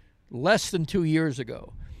dregs less than 2 years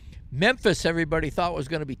ago. Memphis, everybody thought was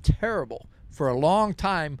going to be terrible for a long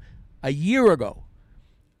time a year ago.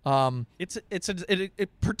 It's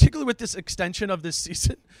particularly with this extension of this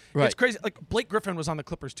season. Right. It's crazy. Like, Blake Griffin was on the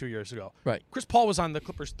Clippers 2 years ago. Right. Chris Paul was on the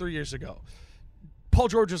Clippers 3 years ago. Paul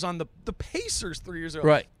George was on the Pacers 3 years ago.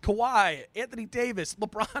 Right. Kawhi, Anthony Davis,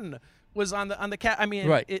 LeBron was on the Cat. I mean,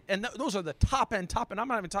 right. Those are the top end. I'm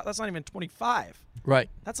not even talking. That's not even 25. Right.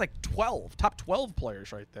 That's like 12 top 12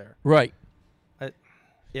 players right there. Right.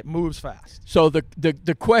 It moves fast. So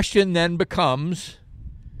the question then becomes,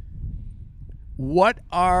 what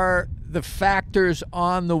are the factors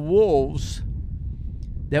on the Wolves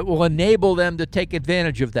that will enable them to take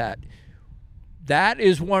advantage of that? That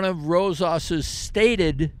is one of Rosas's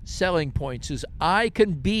stated selling points, is I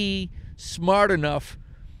can be smart enough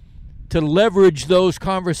to leverage those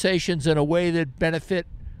conversations in a way that benefit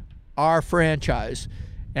our franchise.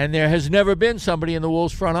 And there has never been somebody in the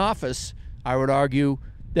Wolves front office, I would argue,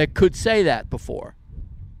 that could say that before.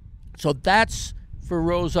 So that's for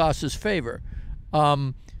Rosas's favor.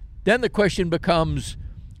 Then the question becomes,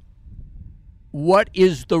 what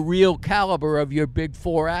is the real caliber of your big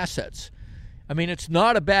four assets. I mean, it's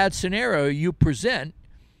not a bad scenario you present,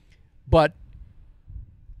 but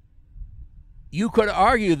you could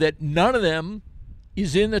argue that none of them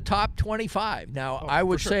is in the top 25. Now, I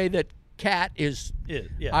would say that Cat is. Yeah.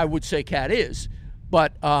 I would say Cat is,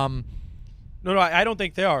 but No, I don't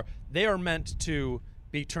think they are. They are meant to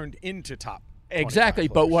be turned into top. Exactly,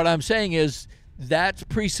 but what I'm saying is that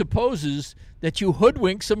presupposes that you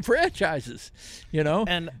hoodwink some franchises,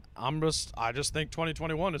 And I just think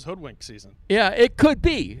 2021 is hoodwink season. Yeah, it could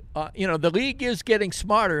be. The league is getting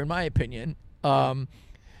smarter, in my opinion. But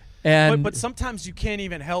sometimes you can't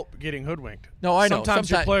even help getting hoodwinked. No, I know.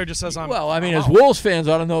 Sometimes your player just says, Well, I mean, as Wolves fans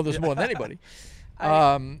ought to know this more than anybody.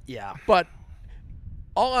 Yeah. But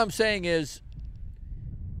all I'm saying is,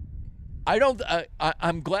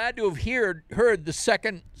 I'm glad to have heard the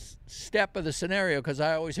second step of the scenario, because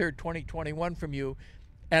I always heard 2021 from you,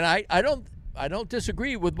 and I don't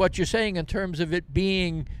disagree with what you're saying in terms of it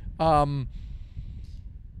being.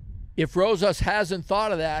 If Rosas hasn't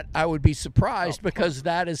thought of that, I would be surprised, because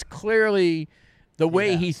that is clearly the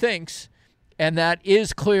way he thinks, and that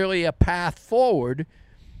is clearly a path forward.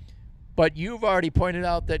 But you've already pointed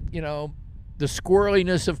out that the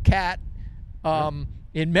squirreliness of Cat.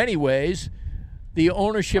 In many ways, the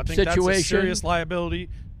ownership situation. That's a serious liability.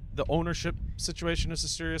 The ownership situation is a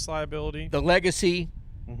serious liability. The legacy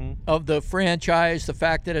of the franchise, the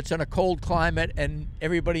fact that it's in a cold climate and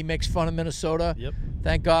everybody makes fun of Minnesota. Yep.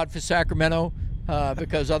 Thank God for Sacramento,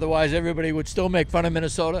 because otherwise everybody would still make fun of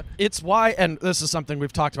Minnesota. It's why, and this is something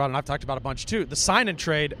we've talked about, and I've talked about a bunch too, the sign and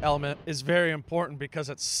trade element is very important, because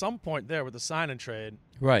at some point there with the sign and trade,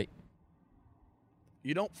 right,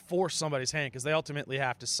 you don't force somebody's hand because they ultimately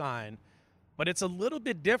have to sign. But it's a little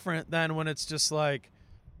bit different than when it's just like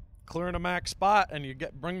clearing a max spot and you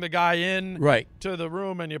bring the guy in to the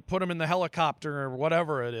room and you put him in the helicopter or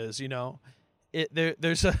whatever it is,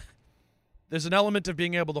 There's an element of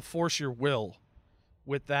being able to force your will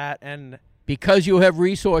with that, and because you have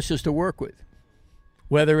resources to work with,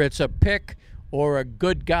 whether it's a pick or a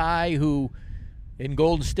good guy who, in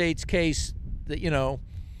Golden State's case,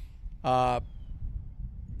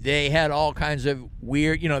 they had all kinds of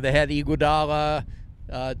weird, they had Iguodala,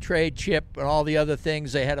 trade chip, and all the other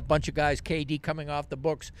things. They had a bunch of guys, KD coming off the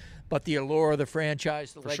books, but the allure of the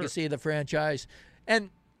franchise, the legacy of the franchise. And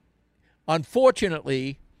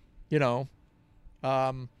unfortunately,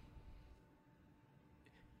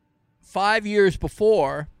 5 years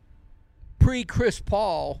before, pre-Chris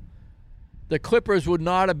Paul, the Clippers would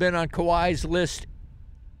not have been on Kawhi's list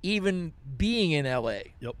even being in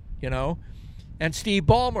L.A., And Steve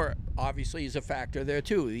Ballmer, obviously, is a factor there,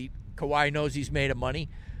 too. Kawhi knows he's made of money.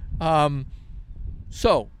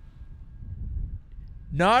 So,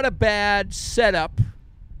 not a bad setup.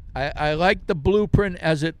 I like the blueprint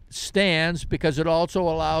as it stands, because it also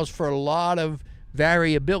allows for a lot of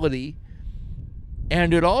variability.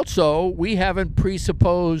 And it also, we haven't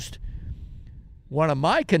presupposed one of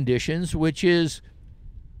my conditions, which is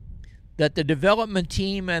that the development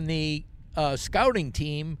team and the scouting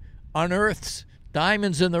team unearths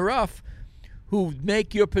diamonds in the rough who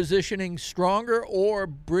make your positioning stronger or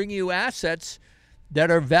bring you assets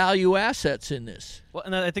that are value assets in this. Well,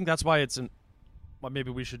 and I think that's why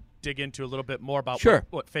maybe we should dig into a little bit more about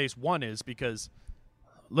what phase one is, because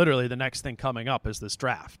literally the next thing coming up is this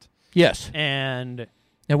draft. Yes. And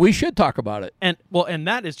we should talk about it. And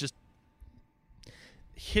that is just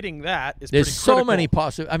hitting that is There's pretty so critical. many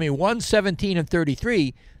possible. I mean, 117 and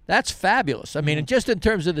 33, that's fabulous. I mean, just in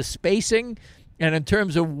terms of the spacing and in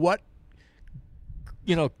terms of what,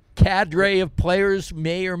 cadre of players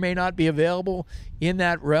may or may not be available in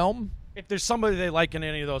that realm. If there's somebody they like in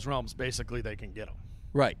any of those realms, basically they can get them.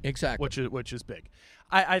 Right, exactly. Which is big.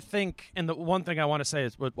 I think, and the one thing I want to say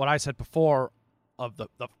is what I said before of the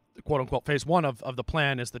quote-unquote phase one of the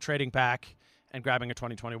plan is the trading back and grabbing a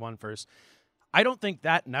 2021 first. I don't think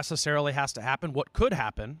that necessarily has to happen. What could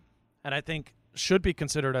happen, and I think should be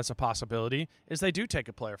considered as a possibility, is they do take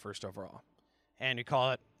a player first overall. And you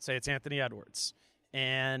call it, say it's Anthony Edwards.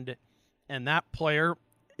 And that player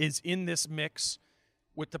is in this mix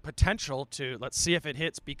with the potential to, let's see if it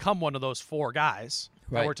hits, become one of those four guys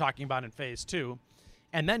that we're talking about in phase two,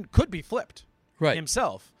 and then could be flipped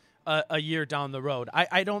himself a year down the road.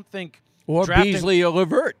 I don't think... Or Beasley or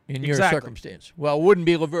LeVert in your circumstance. Well, it wouldn't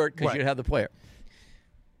be LeVert because you'd have the player.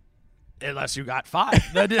 Unless you got five.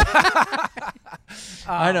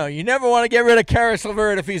 I know. You never want to get rid of Karis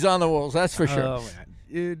LeVert if he's on the Wolves. That's for sure. Oh,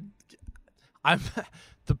 man.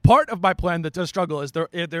 The part of my plan that does struggle is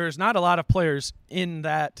there is not a lot of players in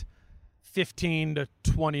that 15 to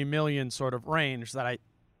 20 million sort of range that I...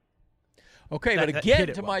 Okay, but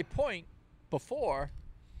again, to my point before,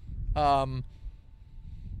 Tyler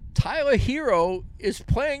Hero is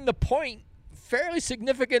playing the point fairly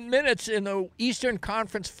significant minutes in the Eastern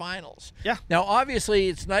Conference Finals. Yeah. Now, obviously,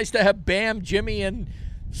 it's nice to have Bam, Jimmy, and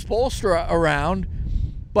Spoelstra around,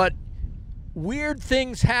 but weird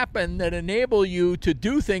things happen that enable you to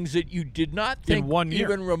do things that you did not think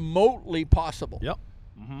even remotely possible. Yep.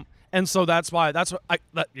 Mm-hmm. And so that's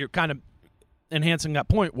what you're kind of enhancing that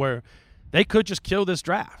point where they could just kill this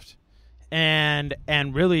draft and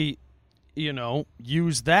really,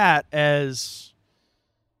 use that as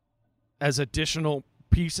additional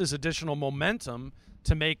pieces, additional momentum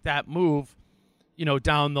to make that move,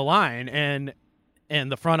 down the line.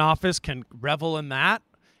 And the front office can revel in that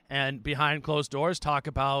and behind closed doors talk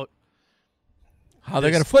about how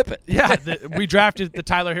they're going to flip it. Yeah, we drafted the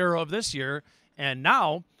Tyler Hero of this year, and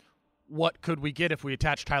now what could we get if we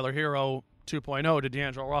attach Tyler Hero 2.0 to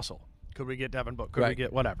D'Angelo Russell? Could we get Devin Book? Could we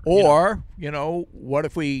get whatever? Or, what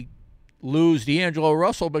if we lose D'Angelo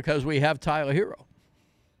Russell because we have Tyler Hero?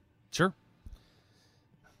 Sure.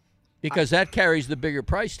 Because that carries the bigger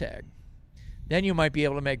price tag. Then you might be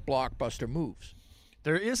able to make blockbuster moves.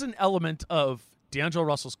 There is an element of D'Angelo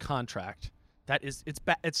Russell's contract that is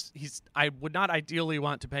I would not ideally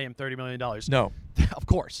want to pay him $30 million. No. Of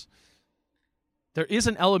course. There is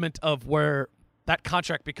an element of where that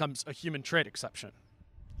contract becomes a human trade exception.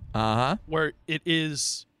 Uh-huh. Where it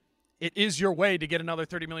is your way to get another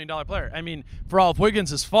 $30 million player. I mean, for all of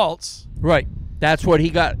Wiggins' faults. Right. That's what he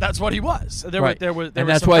got. That's what he was. There was and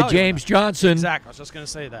that's why James Johnson. Exactly. I was just going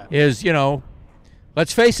to say that. Is,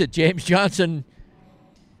 let's face it, James Johnson,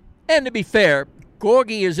 and to be fair,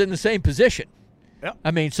 Gorgie is in the same position. Yep.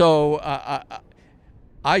 I mean, so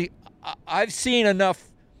I've seen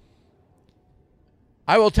enough.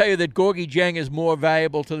 I will tell you that Gorgie Dieng is more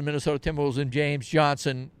valuable to the Minnesota Timberwolves than James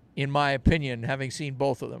Johnson, in my opinion, having seen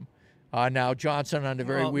both of them. Now, Johnson under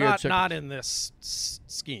very weird not in this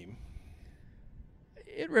scheme.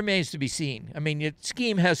 It remains to be seen. I mean, your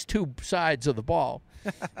scheme has two sides of the ball.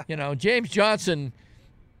 James Johnson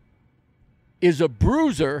is a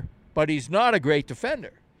bruiser, but he's not a great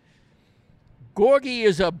defender. Gorgie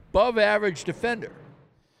is above average defender.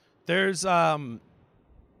 There's the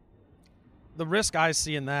risk I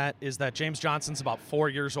see in that is that James Johnson's about 4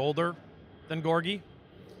 years older than Gorgie.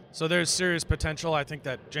 So there's serious potential. I think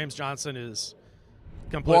that James Johnson is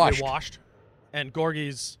completely washed. And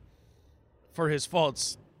Gorgie's, for his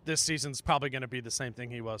faults, this season's probably going to be the same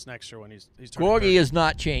thing he was next year when he's turning Gorgie 30. is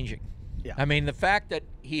not changing. Yeah. I mean, the fact that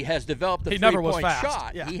he has developed a three-point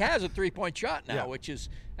shot. Yeah. He has a three-point shot now, which is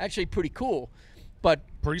actually pretty cool. But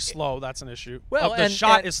pretty slow, that's an issue. Well, the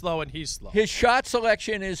shot is slow and he's slow. His shot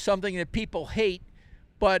selection is something that people hate,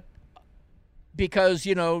 but because,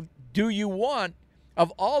 do you want,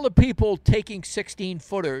 of all the people taking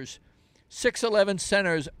 16-footers, 6'11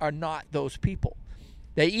 centers are not those people.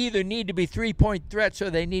 They either need to be three-point threats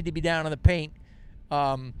or they need to be down in the paint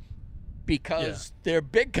because they're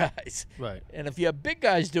big guys. Right. And if you have big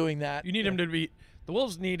guys doing that. You need him to be – the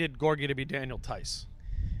Wolves needed Gorgie to be Daniel Tice.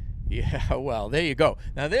 Yeah, well, there you go.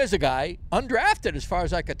 Now, there's a guy, undrafted as far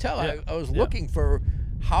as I could tell. Yeah. I was looking for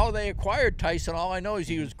how they acquired Tice, and all I know is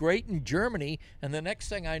he was great in Germany, and the next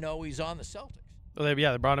thing I know, he's on the Celtics. Well,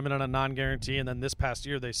 they brought him in on a non-guarantee, and then this past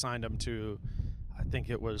year they signed him to – I think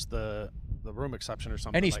it was the room exception or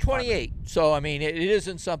something. And he's 28, so, I mean, it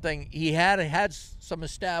isn't something – he had some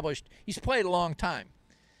established – he's played a long time.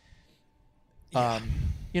 Yeah.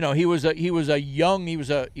 He was a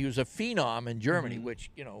phenom in Germany,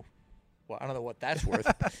 which, well, I don't know what that's worth,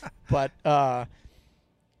 but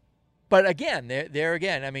again, there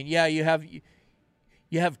again, I mean, you have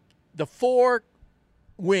the four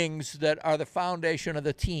wings that are the foundation of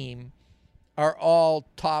the team are all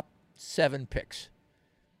top 7 picks.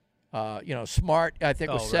 Smart, I think,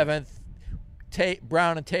 was 7th.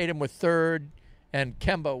 Brown and Tatum were 3rd, and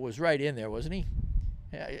Kemba was right in there, wasn't he?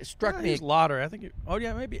 It struck me. He's lottery. I think.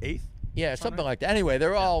 Maybe 8th. Yeah, something like that. Anyway,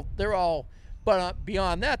 they're all. But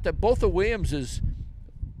beyond that, both of Williams'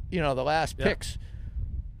 the last picks,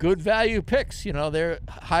 good value picks. They're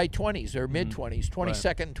high 20s or mid 20s,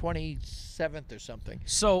 22nd, 27th or something.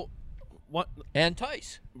 So, what? And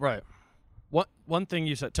Tice. Right. One thing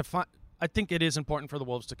you said I think it is important for the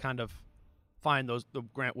Wolves to kind of find the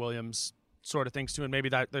Grant Williams sort of things too, and maybe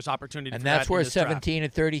that there's opportunity. And for that's that where in this 17 draft.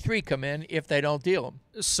 and 33 come in if they don't deal them.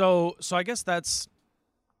 So I guess that's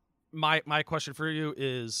my question for you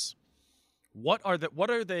is. What are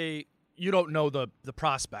they? You don't know the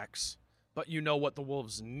prospects, but you know what the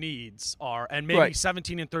Wolves' needs are, and maybe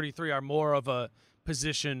 17 and 33 are more of a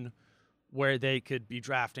position where they could be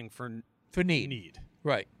drafting for need.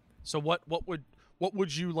 Right. So what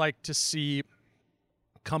would you like to see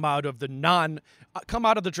come out of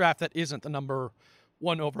the draft that isn't the number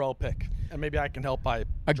 1 overall pick? And maybe I can help by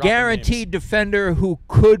a dropping guaranteed names. defender who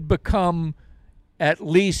could become at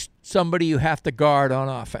least somebody you have to guard on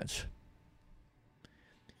offense.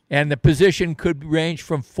 And the position could range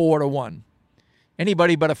from 4 to 1.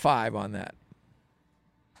 Anybody but a 5 on that.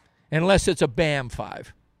 Unless it's a BAM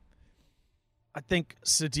 5. I think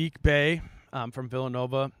Sadiq Bey from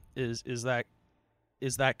Villanova is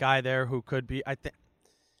that guy there who could be.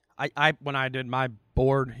 I when I did my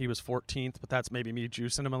board, he was 14th, but that's maybe me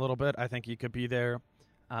juicing him a little bit. I think he could be there.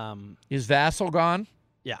 Is Vassell gone?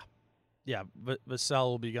 Yeah. Vassell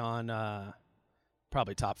will be gone.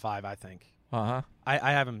 Probably top 5, I think. Uh-huh.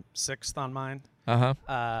 I have him 6th on mine.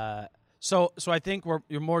 Uh-huh. So I think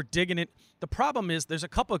you're more digging it. The problem is there's a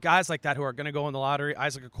couple of guys like that who are going to go in the lottery.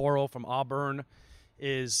 Isaac Okoro from Auburn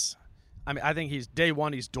I think he's day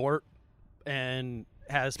 1. He's Dort and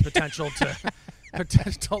has potential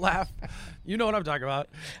to laugh. You know what I'm talking about.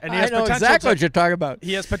 And he has I know potential exactly what you're talking about.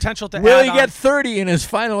 He has potential to. Will add he get 30 in his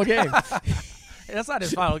final game? That's not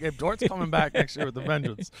his final game. Dort's coming back next year with a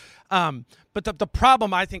vengeance. But the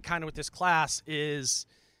problem I think kind of with this class is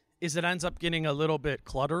it ends up getting a little bit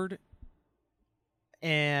cluttered,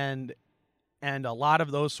 and a lot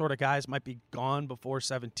of those sort of guys might be gone before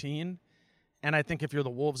 17. And I think if you're the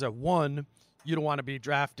Wolves at 1, you don't want to be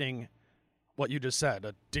drafting what you just said,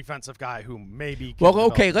 a defensive guy who maybe. Well,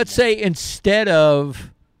 okay, let's say instead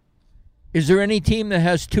of, is there any team that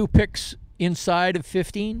has 2 picks inside of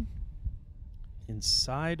 15?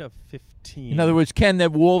 Inside of 15. In other words, can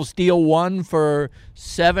the Wolves deal 1 for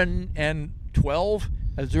 7 and 12?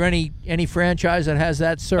 Is there any franchise that has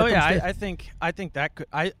that circumstance? Oh yeah, I think that could.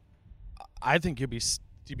 I think you'd be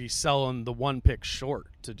selling the 1 pick short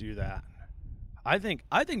to do that. I think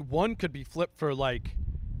 1 could be flipped for like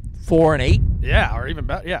 4 and 8. Yeah, or even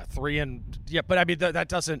better. Yeah, 3 and But I mean that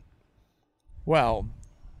doesn't. Well,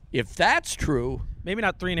 if that's true, maybe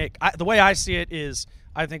not 3 and 8. The way I see it is,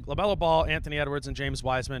 I think LaMelo Ball, Anthony Edwards, and James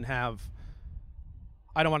Wiseman have.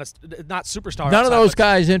 I don't want to not superstar. None of those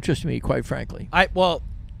guys interest me, quite frankly. I know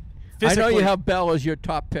you have Bell as your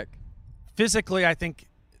top pick. Physically, I think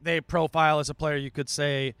they profile as a player. You could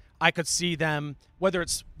say I could see them, whether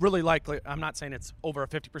it's really likely. I'm not saying it's over a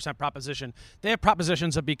 50% proposition. They have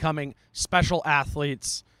propositions of becoming special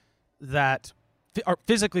athletes that are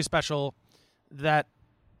physically special, that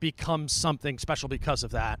become something special because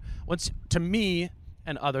of that. To me,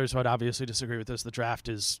 and others would obviously disagree with this, the draft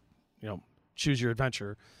is, choose your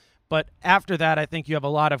adventure. But after that, I think you have a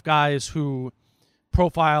lot of guys who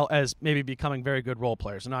profile as maybe becoming very good role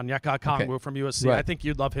players. And Onyeka Okongwu from USC, right. I think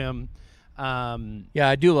you'd love him. Yeah,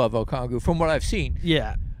 I do love Okongwu from what I've seen.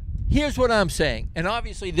 Yeah. Here's what I'm saying, and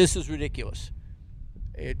obviously this is ridiculous.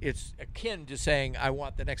 It's akin to saying I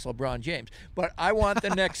want the next LeBron James, but I want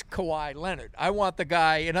the next Kawhi Leonard. I want the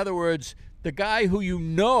guy, in other words, the guy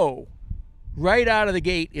who right out of the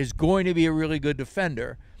gate is going to be a really good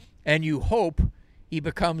defender, and you hope he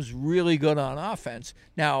becomes really good on offense.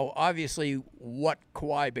 Now, obviously, what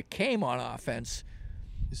Kawhi became on offense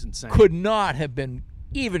is insane. Could not have been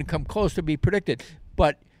even come close to be predicted.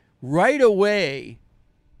 But right away,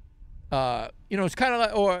 it's kind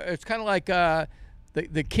of like the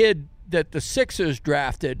kid that the Sixers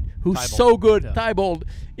drafted, who's Thibault. So good, Yeah. Thibault.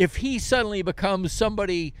 If he suddenly becomes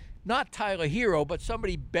somebody, not Tyler Hero, but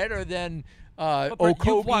somebody better than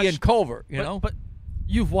Okogie and Culver, But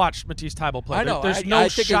you've watched Matisse Thybulle play. I know. There's I no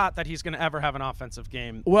think shot that he's going to ever have an offensive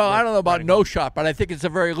game. Well, I don't know about no shot, but I think it's a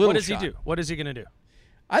very little shot. What does he do? What is he going to do?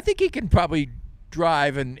 I think he can probably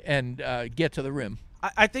drive and get to the rim.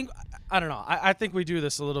 I think I don't know. I think we do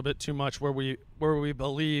this a little bit too much, where we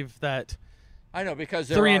believe that. I know, because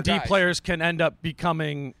 3 and D players can end up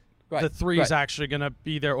becoming the 3 is actually going to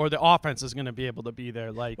be there, or the offense is going to be able to be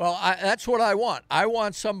there. Well, that's what I want. I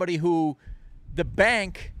want somebody who,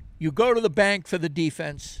 you go to the bank for the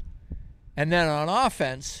defense, and then on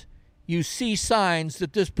offense, you see signs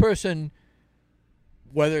that this person,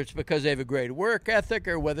 whether it's because they have a great work ethic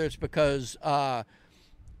or whether it's because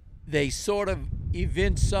they sort of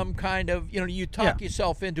evince some kind of, you talk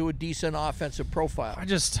yourself into a decent offensive profile. I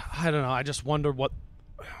don't know. I just wonder what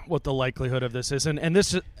the likelihood of this is. And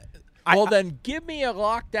this is. Then give me a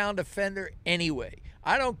lockdown defender anyway.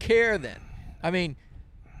 I don't care then. I mean.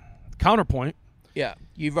 Counterpoint. Yeah.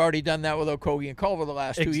 You've already done that with Okogie and Culver the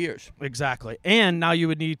last 2 years. Exactly. And now you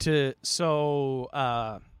would need to. So,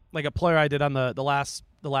 like a player I did on the last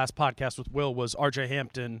podcast with Will was R.J.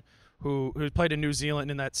 Hampton, who played in New Zealand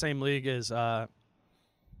in that same league as LaMelo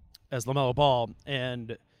Ball,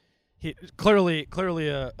 and he clearly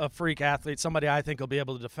a freak athlete, somebody I think will be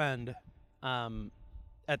able to defend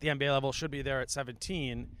at the NBA level, should be there at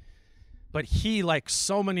 17. But he, like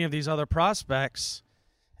so many of these other prospects,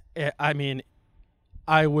 I mean,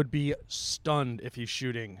 I would be stunned if he's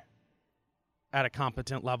shooting at a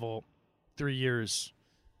competent level 3 years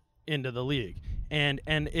into the league. And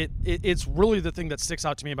it's really the thing that sticks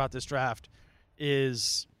out to me about this draft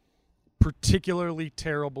is particularly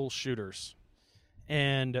terrible shooters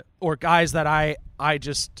or guys that I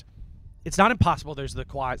just, it's not impossible. There's the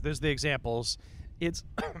Kawhis, there's the examples. It's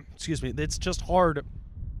excuse me, it's just hard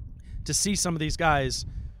to see some of these guys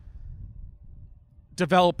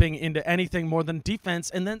developing into anything more than defense.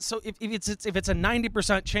 And then so if it's a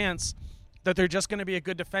 90% chance that they're just going to be a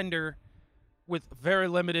good defender with very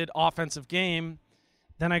limited offensive game,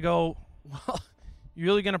 then I go, well, you're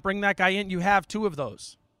really going to bring that guy in? You have two of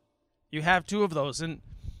those. And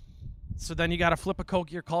so then you got to flip a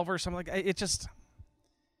Cokier Culver or something like that. It's just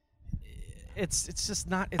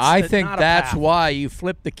not. I think not that's why you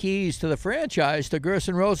flip the keys to the franchise to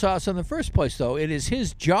Gerson Rosas in the first place, though. It is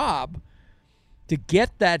his job to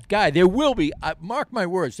get that guy. There will be, mark my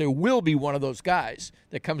words, there will be one of those guys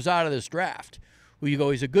that comes out of this draft where you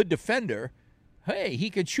go, he's a good defender. Hey, he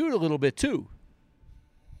can shoot a little bit too.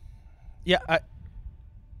 Yeah,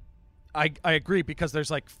 I agree, because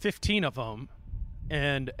there's like 15 of them,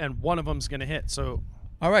 and one of them's going to hit. So,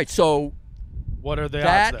 all right, so what are the odds?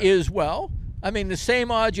 That is, well, I mean, the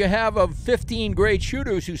same odds you have of 15 great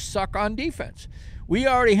shooters who suck on defense. We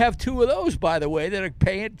already have two of those, by the way, that are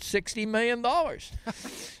paying $60 million.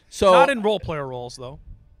 So not in role player roles, though.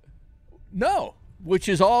 No, which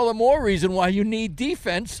is all the more reason why you need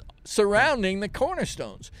defense surrounding the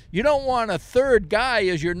cornerstones. You don't want a third guy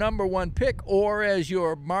as your number one pick or as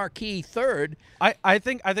your marquee third. I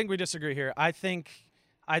think we disagree here. I think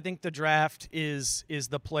the draft is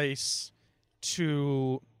the place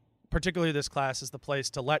to, particularly this class, is the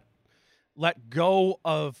place to let go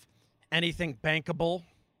of anything bankable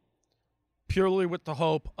purely with the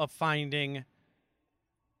hope of finding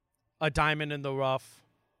a diamond in the rough,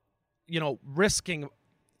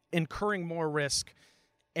 incurring more risk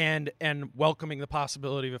and welcoming the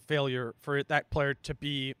possibility of a failure for that player to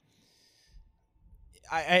be.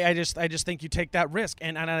 I just think you take that risk,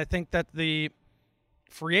 and I think that the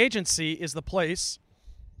free agency is the place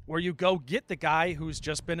where you go get the guy who's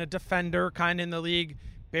just been a defender kind of in the league,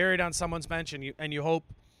 buried on someone's bench, and you hope.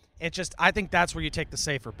 I think that's where you take the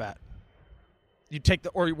safer bet. You take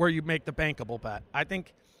or where you make the bankable bet. I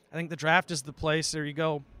think the draft is the place. There you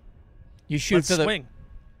go. You shoot Let's for the swing.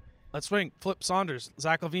 Let's swing. Flip Saunders,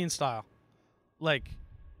 Zach LaVine style.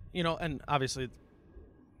 And obviously,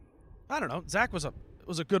 I don't know. Zach was a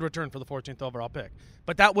good return for the 14th overall pick.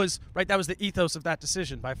 But that was the ethos of that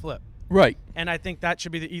decision by Flip. Right. And I think that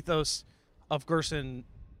should be the ethos of Gerson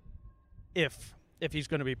if he's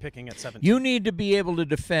going to be picking at 17. You need to be able to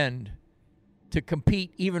defend to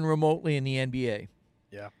compete even remotely in the NBA.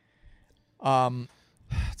 Yeah. I'm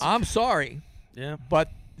sorry. Yeah.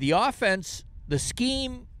 But the offense, the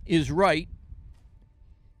scheme is right,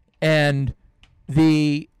 and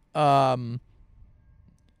the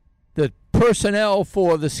personnel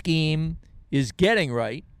for the scheme is getting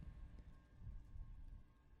right.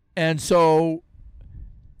 And so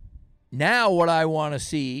now what I want to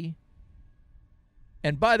see,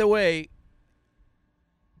 and by the way,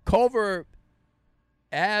 Culver,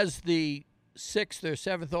 as the 6th or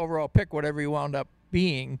 7th overall pick, whatever he wound up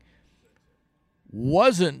being,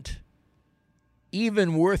 wasn't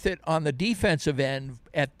even worth it on the defensive end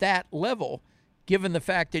at that level, given the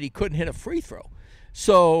fact that he couldn't hit a free throw.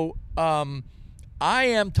 So I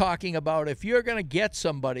am talking about, if you're going to get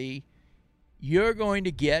somebody, you're going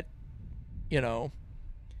to get, there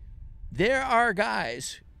are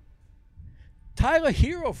guys. Tyler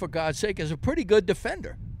Hero, for God's sake, is a pretty good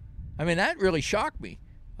defender. I mean, that really shocked me.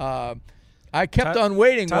 I kept on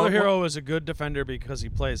waiting. Tyler Hero is a good defender because he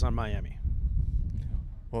plays on Miami.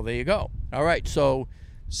 Well, there you go. All right, so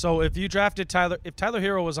if you drafted if Tyler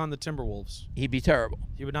Hero was on the Timberwolves, he'd be terrible.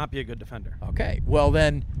 He would not be a good defender. Okay, well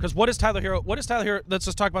then, because what is Tyler Hero? Let's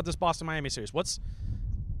just talk about this Boston Miami series. What's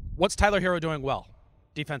Tyler Hero doing well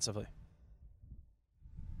defensively?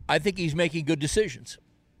 I think he's making good decisions,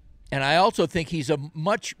 and I also think he's a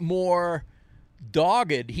much more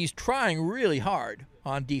dogged. He's trying really hard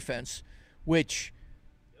on defense, which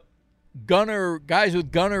guys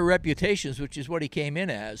with gunner reputations, which is what he came in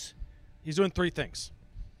as. He's doing three things.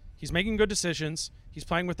 He's making good decisions, he's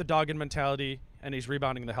playing with the dogged mentality, and he's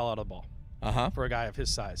rebounding the hell out of the ball. For a guy of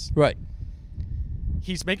his size. Right.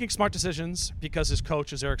 he's making smart decisions because his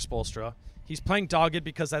coach is Eric Spoelstra. He's playing dogged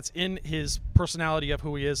because that's in his personality of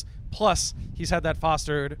who he is. Plus, he's had that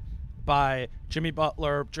fostered by Jimmy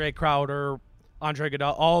Butler, Jay Crowder, Andre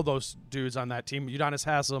Iguodala, all those dudes on that team. Udonis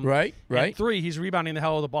Haslem. Right. And 3, he's rebounding the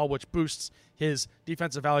hell out of the ball, which boosts his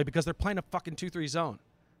defensive value because they're playing a fucking 2-3 zone.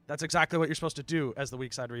 That's exactly what you're supposed to do as the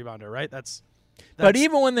weak side rebounder, right? That's but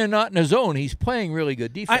even when they're not in a zone, he's playing really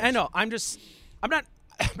good defense. I know. I'm not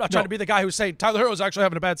trying to be the guy who's saying Tyler Hero's actually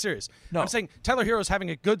having a bad series. No. I'm saying Tyler Hero's having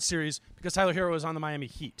a good series because Tyler Hero is on the Miami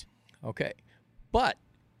Heat. Okay. But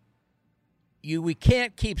we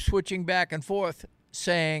can't keep switching back and forth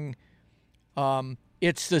saying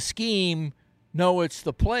it's the scheme, no, it's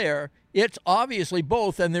the player. It's obviously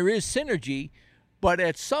both, and there is synergy. But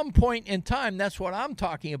at some point in time, that's what I'm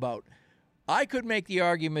talking about. I could make the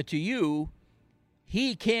argument to you,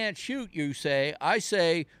 he can't shoot, you say. I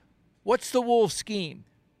say, what's the Wolves scheme?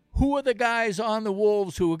 Who are the guys on the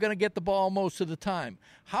Wolves who are going to get the ball most of the time?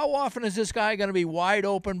 How often is this guy going to be wide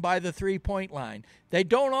open by the three-point line? They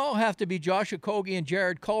don't all have to be Josh Okogie and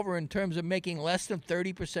Jared Culver in terms of making less than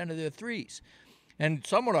 30% of their threes. And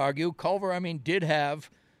some would argue Culver, did have,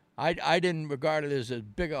 I didn't regard it as as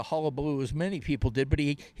big a hullabaloo as many people did, but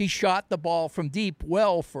he shot the ball from deep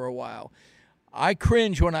well for a while. I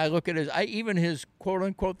cringe when I look at his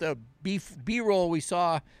quote-unquote, the B-roll we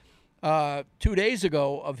saw 2 days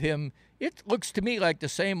ago of him. It looks to me like the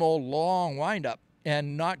same old long windup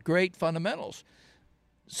and not great fundamentals.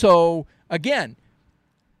 So, again,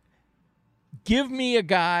 give me a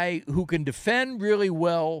guy who can defend really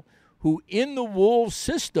well, who in the Wolves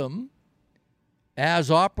system, as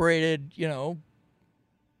operated,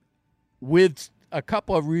 with a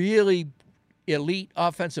couple of really elite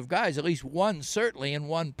offensive guys, at least one certainly and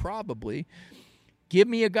one probably. Give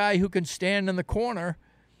me a guy who can stand in the corner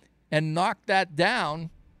and knock that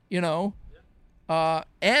down,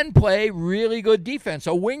 and play really good defense,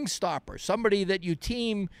 a wing stopper, somebody that you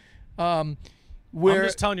team where... I'm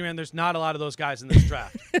just telling you, man, there's not a lot of those guys in this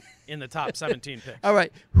draft in the top 17 picks. All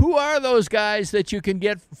right. Who are those guys that you can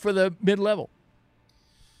get for the mid-level?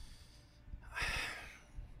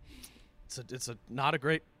 It's not a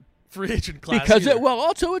great free agent class because either.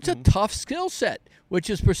 Also it's a tough skill set, which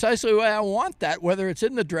is precisely why I want that, whether it's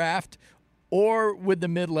in the draft or with the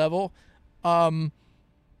mid-level.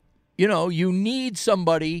 You need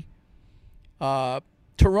somebody.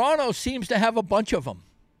 Toronto seems to have a bunch of them.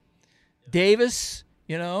 Davis,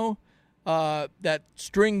 that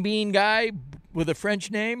string bean guy with a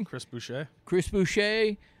French name. Chris Boucher.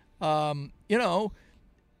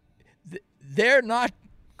 They're not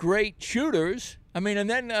great shooters. And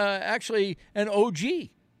then actually an OG.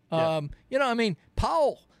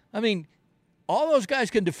 Powell. All those guys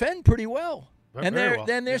can defend pretty well.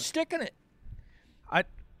 They're sticking it.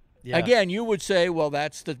 Again, you would say, well,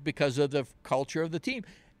 that's because of the culture of the team.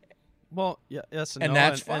 Well, yes and no. And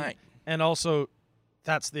that's fine. And also,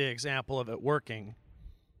 that's the example of it working.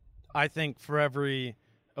 I think for every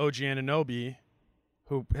OG Anunoby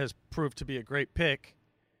who has proved to be a great pick,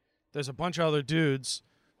 there's a bunch of other dudes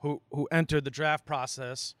who entered the draft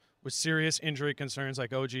process with serious injury concerns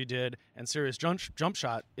like OG did and serious jump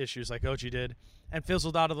shot issues like OG did and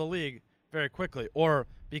fizzled out of the league very quickly or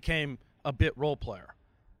became a bit role player.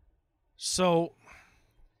 So,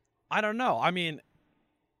 I don't know.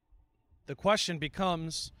 The question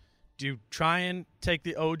becomes, do you try and take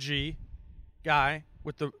the OG guy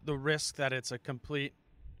with the risk that it's a complete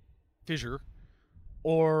fissure,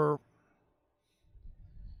 or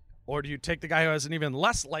do you take the guy who has an even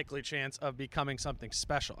less likely chance of becoming something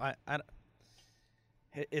special?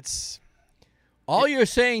 You're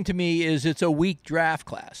saying to me is it's a weak draft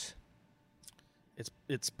class.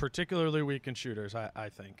 It's particularly weak in shooters, I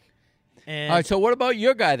think. And all right, so what about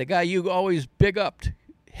your guy, the guy you always big upped,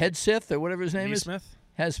 Hedsmith or whatever his name is?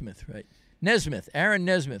 Nesmith, right. Aaron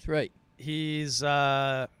Nesmith, right. He's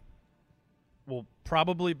will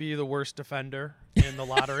probably be the worst defender in the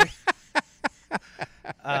lottery.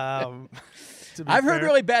 I've heard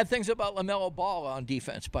really bad things about LaMelo Ball on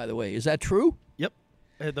defense, by the way. Is that true? Yep.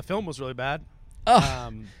 The film was really bad.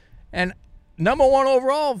 And number one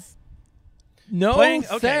overall,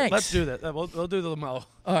 thanks. Okay, let's do that. We'll do the LaMelo.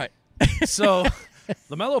 All right. So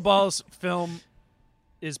LaMelo Ball's film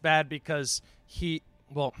is bad because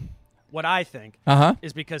what I think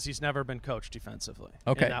is because he's never been coached defensively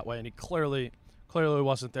in that way, and he clearly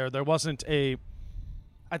wasn't there. There wasn't a.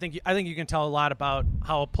 I think you can tell a lot about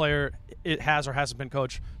how a player it has or hasn't been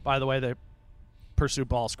coached by the way they pursue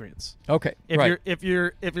ball screens. Okay, if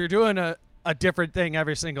you're doing a different thing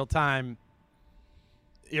every single time,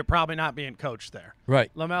 you're probably not being coached there.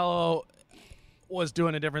 Right. LaMelo was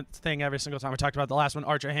doing a different thing every single time. We talked about the last one,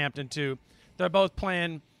 Archer Hampton, too. They're both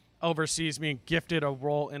playing overseas, being gifted a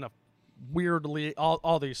role in a weirdly,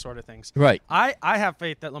 all these sort of things. Right. I have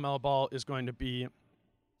faith that LaMelo Ball is going to be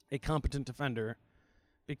a competent defender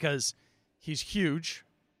because he's huge.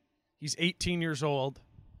 He's 18 years old.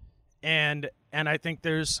 And I think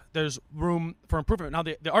there's room for improvement. Now,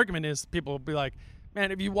 the argument is people will be like,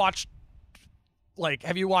 man, have you watched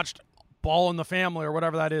Ball in the Family or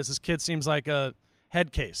whatever that is? This kid seems like a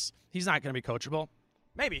head case. He's not going to be coachable.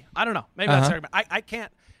 Maybe. I don't know. Maybe that's the argument.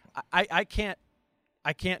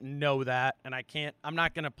 I can't know that, and I'm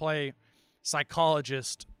not going to play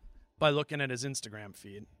psychologist by looking at his Instagram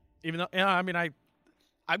feed. Even though,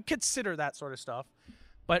 I consider that sort of stuff.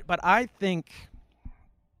 But I think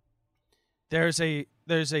there's a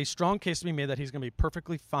strong case to be made that he's going to be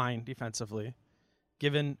perfectly fine defensively,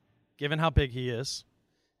 given how big he is.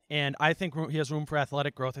 And I think he has room for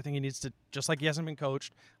athletic growth. I think he needs to, just like he hasn't been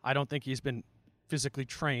coached, I don't think he's been physically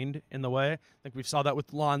trained in the way. I think we saw that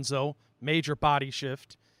with Lonzo, major body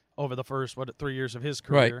shift over the first 3 years of his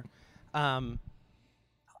career. Right.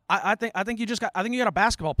 I think you got a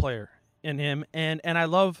basketball player in him, and I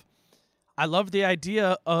love the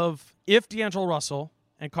idea of if D'Angelo Russell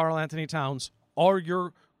and Karl Anthony Towns are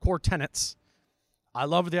your core tenets, I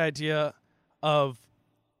love the idea of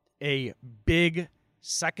a big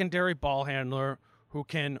secondary ball handler who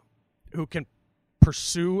can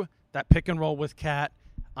pursue that pick and roll with Cat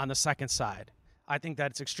on the second side. I think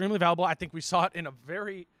that's extremely valuable. I think we saw it in a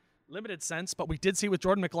very limited sense, but we did see it with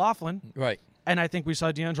Jordan McLaughlin. Right. And I think we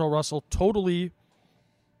saw D'Angelo Russell totally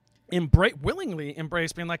willingly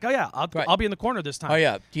embrace being like, oh, yeah, I'll be in the corner this time. Oh,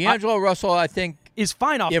 yeah. D'Angelo Russell, I think, is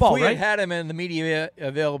fine off if ball, we right? had him in the media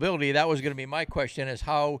availability, that was going to be my question, is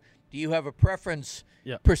how do you have a preference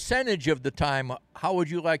percentage of the time? How would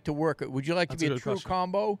you like to work it? Would you like to be a true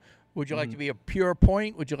combo? Would you like to be a pure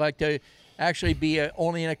point? Would you like to actually be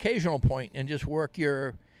only an occasional point and just work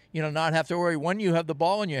your, not have to worry. When you have the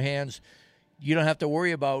ball in your hands, you don't have to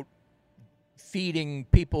worry about feeding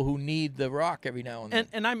people who need the rock every now and then.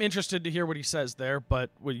 And I'm interested to hear what he says there, but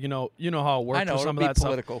you know how it works. I know, with some it'll of be that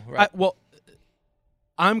political, stuff. right?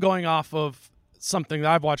 I'm going off of something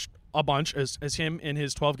that I've watched a bunch as him in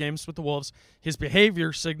his 12 games with the Wolves. His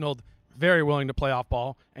behavior signaled very willing to play off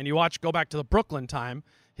ball, and go back to the Brooklyn time,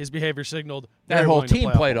 his behavior signaled very that whole willing to team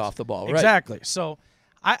play played off off the ball, right? Exactly. So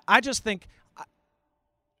I just think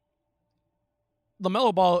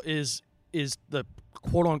LaMelo Ball is the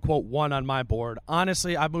quote-unquote one on my board.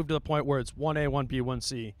 Honestly, I've moved to the point where it's 1A, 1B,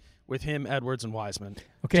 1C with him, Edwards, and Wiseman.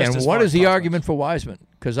 Okay, and what is the argument for Wiseman?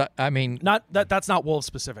 Because, I mean... That's not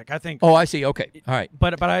Wolves-specific. I think... Oh, I see. Okay. All right.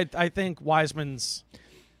 But I think Wiseman,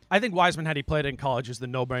 had he played in college, is the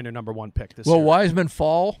no-brainer number one pick this year. Will Wiseman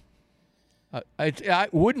fall?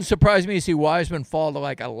 It wouldn't surprise me to see Wiseman fall to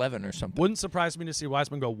like 11 or something. Wouldn't surprise me to see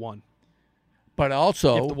Wiseman go 1. But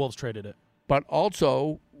also... if the Wolves traded it. But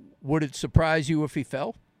also, would it surprise you if he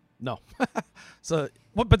fell? No.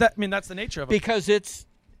 But that's the nature of it. Because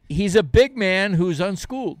he's a big man who's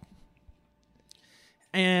unschooled.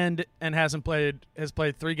 And has played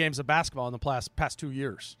 3 games of basketball in the past 2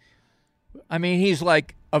 years. I mean, he's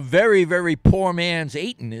like a very, very poor man's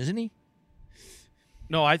Ayton, isn't he?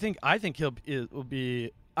 No, I think he'll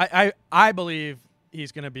be. I believe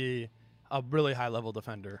he's going to be a really high level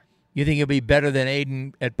defender. You think he'll be better than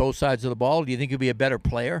Ayton at both sides of the ball? Do you think he'll be a better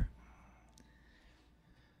player?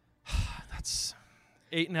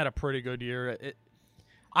 Ayton had a pretty good year.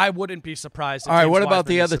 I wouldn't be surprised. All right, what about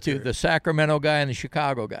the other two, the Sacramento guy and the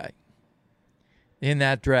Chicago guy in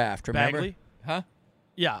that draft? Remember? Bagley? Huh?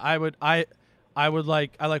 Yeah, I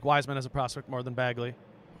like Wiseman as a prospect more than Bagley.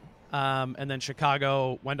 And then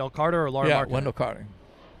Chicago, Wendell Carter or Lauri Markkanen? Wendell Carter.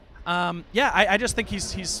 I just think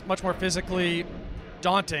he's much more physically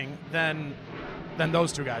daunting than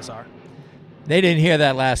those two guys are. They didn't hear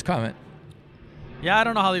that last comment. Yeah, I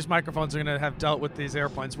don't know how these microphones are going to have dealt with these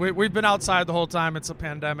airplanes. We've been outside the whole time. It's a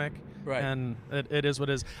pandemic. Right. And it is what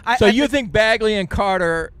it is. So you think Bagley and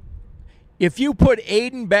Carter, if you put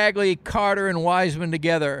Aiden, Bagley, Carter, and Wiseman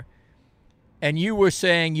together, and you were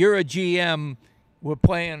saying you're a GM, we're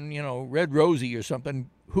playing, Red Rosie or something,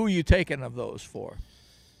 who are you taking of those for?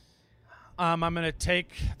 I'm going to take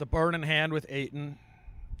the bird in hand with Ayton,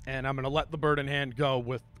 and I'm going to let the bird in hand go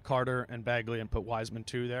with Carter and Bagley and put Wiseman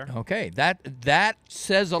 2 there. Okay, that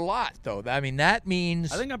says a lot, though. I mean, that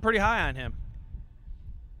means... I think I'm pretty high on him.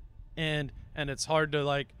 And it's hard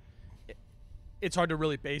to, it's hard to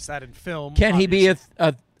really base that in film. Can he be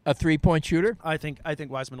a three-point shooter? I think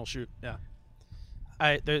Wiseman will shoot, yeah.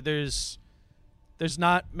 There's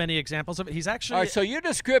not many examples of it. He's actually... All right, so your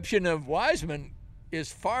description of Wiseman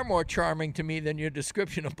is far more charming to me than your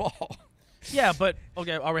description of Ball. Yeah, but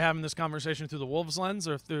okay, are we having this conversation through the Wolves lens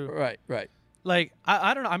or through? Right. Like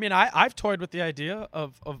I don't know. I mean, I've toyed with the idea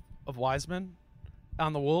of Wiseman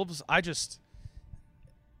on the Wolves.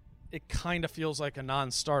 It kind of feels like a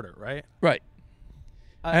non-starter, right? Right.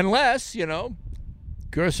 Unless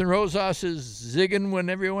Gerson Rosas is zigging when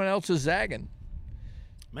everyone else is zagging.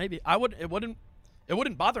 Maybe it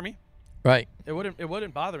wouldn't bother me. Right. It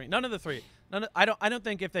wouldn't bother me. None of the three. I don't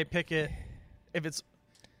think if they pick it,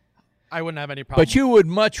 I wouldn't have any problem. But you would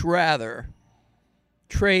much rather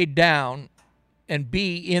trade down and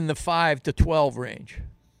be in the 5 to 12 range.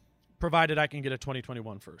 Provided I can get a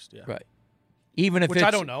 2021 first, yeah. Right. Even if Which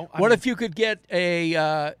I don't know. What if you could get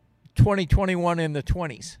a 2021 in the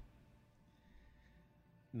 20s?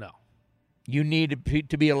 No. You need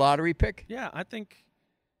to be a lottery pick? Yeah, I think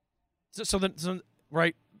so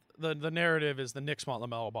right, the narrative is the Knicks want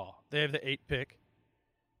LaMelo Ball. They have the 8th pick.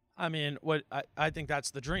 I mean, I think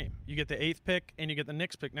that's the dream. You get the 8th pick and you get the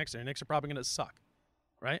Knicks pick next year. The Knicks are probably going to suck,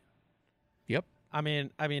 right? Yep. I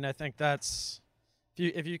mean, I think that's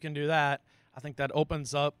if you can do that, I think that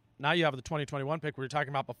opens up. Now you have the 2021 pick. We were talking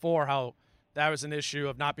about before how that was an issue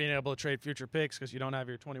of not being able to trade future picks because you don't have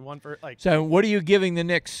your 21 for like. So what are you giving the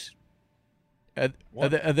Knicks?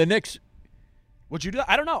 The Knicks. Would you do that?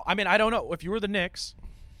 I don't know. I mean, I don't know. If you were the Knicks,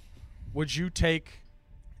 would you take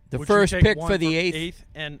the first pick for the 8th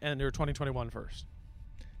and your 2021 first?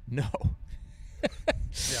 No.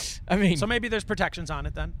 Yeah. I mean, so maybe there's protections on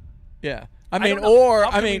it then. Yeah. I mean,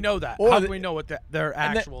 how can we know that? Or how do we know what their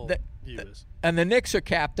actual view is? And the Knicks are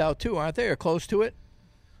capped out too, aren't they? Or close to it?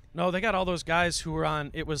 No, they got all those guys who were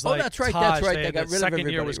on. It was like that's right. Taj. That's right. They got rid of second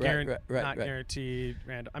everybody. year was Right. guaranteed.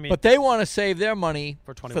 I mean, but they want to save their money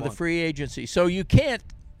for the free agency, so you can't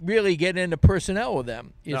really get into personnel with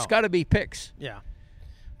them. It's got to be picks. Yeah,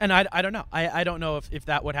 and I don't know. I don't know if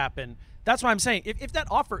that would happen. That's why I'm saying if that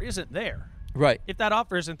offer isn't there. Right. If that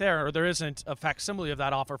offer isn't there, or there isn't a facsimile of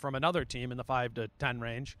that offer from another team in the 5 to 10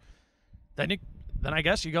 range, then I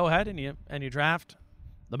guess you go ahead and you draft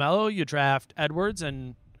LaMelo, you draft Edwards,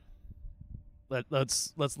 and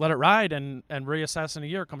let's let it ride and reassess in a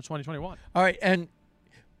year come 2021. All right. And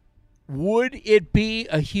would it be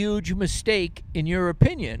a huge mistake, in your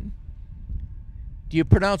opinion? Do you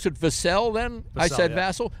pronounce it Vassell then? Vassell, I said yeah.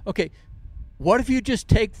 Vassell. Okay. What if you just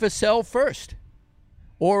take Vassell first?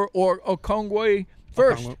 Or Okongwe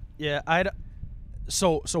first? Yeah,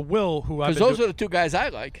 So Will, who I've been those are the two guys I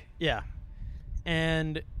like. Yeah,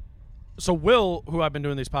 and so Will, who I've been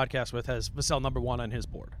doing these podcasts with, has Vassell number 1 on his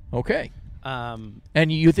board. Okay. And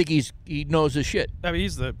you think he knows his shit? I mean,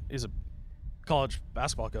 he's a college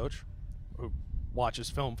basketball coach who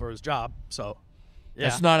watches film for his job. So yeah.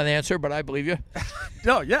 That's not an answer, but I believe you.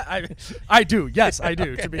 No, yeah, I do. Yes, I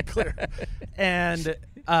do. To be clear, and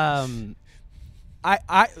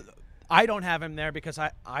I don't have him there because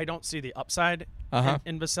I don't see the upside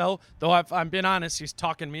in Vassell. Though if I'm being honest, he's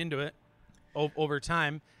talking me into it over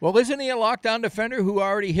time. Well, isn't he a lockdown defender who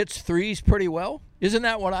already hits threes pretty well? Isn't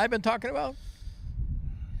that what I've been talking about?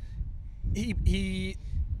 He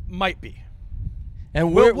might be.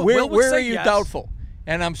 And where are you yes. doubtful?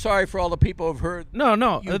 And I'm sorry for all the people who've heard.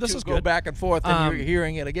 No, you this is go good. Back and forth, and you're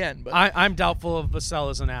hearing it again. But I'm doubtful of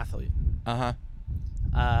Vassell as an athlete. I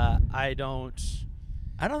don't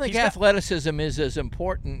think athleticism is as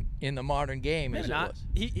important in the modern game as it was.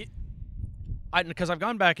 Because I've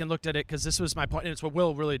gone back and looked at it because this was my point, and it's what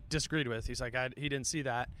Will really disagreed with. He's like, he didn't see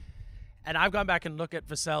that, and I've gone back and looked at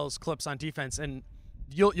Vassell's clips on defense, and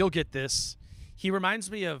you'll get this. He reminds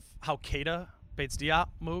me of how Keita Bates Diop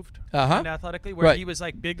moved athletically, where he was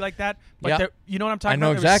like big like that. But you know what I'm talking about?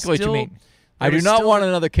 I know exactly what you mean. I do not want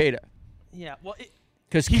another Keita. Yeah, well.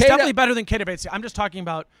 Because he's definitely better than Keita Bates. I'm just talking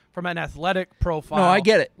about from an athletic profile. No, I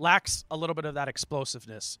get it. Lacks a little bit of that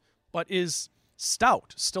explosiveness, but is still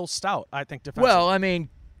stout, I think, defensively. Well, I mean,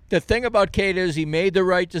 the thing about Keita is he made the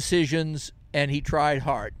right decisions and he tried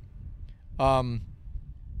hard.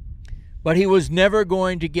 But he was never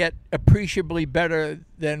going to get appreciably better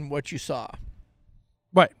than what you saw.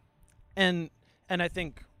 Right. And I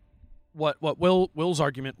think what Will's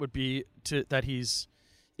argument would be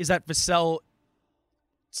is that Vassell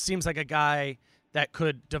seems like a guy that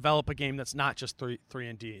could develop a game that's not just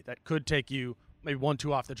 3-and-D, that could take you maybe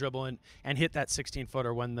 1-2 off the dribble and hit that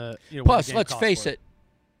 16-footer when the Plus, when the game let's calls face for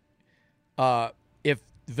it. If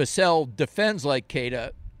Vassell defends like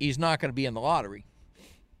Keita, he's not going to be in the lottery.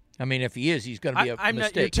 I mean, if he is, he's going to be a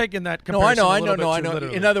mistake. You're taking that comparison I know.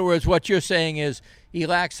 Literally. In other words, what you're saying is he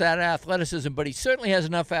lacks that athleticism, but he certainly has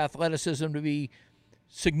enough athleticism to be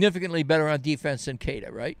significantly better on defense than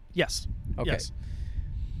Keita, right? Yes. Okay. Yes.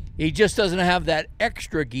 He just doesn't have that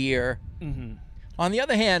extra gear. Mm-hmm. On the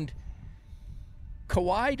other hand,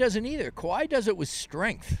 Kawhi doesn't either. Kawhi does it with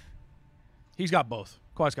strength. He's got both.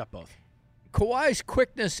 Kawhi's got both. Kawhi's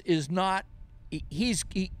quickness is not. It's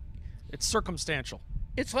circumstantial.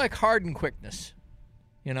 It's like Harden quickness.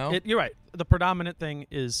 You know. You're right. The predominant thing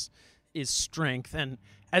is strength, and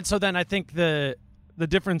so then I think the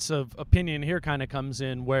difference of opinion here kind of comes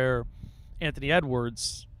in where Anthony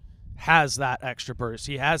Edwards has that extra burst.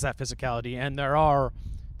 He has that physicality, and there are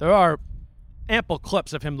ample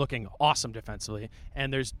clips of him looking awesome defensively,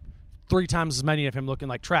 and there's 3 times as many of him looking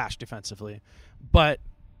like trash defensively. But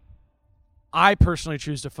I personally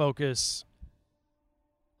choose to focus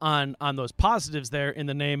on those positives there in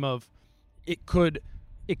the name of it could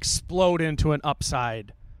explode into an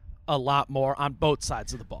upside a lot more on both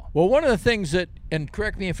sides of the ball. Well, one of the things that, and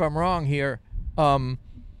correct me if I'm wrong here,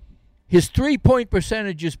 his 3-point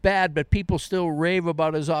percentage is bad, but people still rave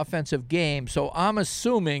about his offensive game. So I'm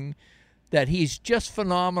assuming that he's just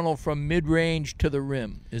phenomenal from mid-range to the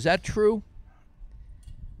rim. Is that true?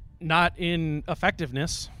 Not in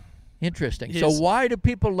effectiveness. Interesting. So why do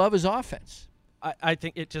people love his offense? I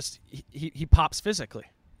think it just he pops physically.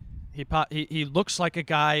 He looks like a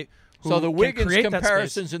guy who so the can Wiggins create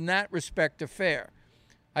comparisons that in that respect are fair.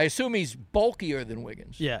 I assume he's bulkier than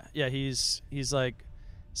Wiggins. Yeah, he's like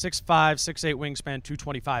 6'5", 6'8" wingspan,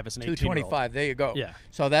 225 as an 18-year-old. 225, there you go. Yeah.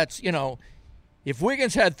 So that's, if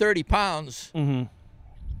Wiggins had 30 pounds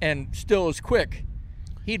and still is quick,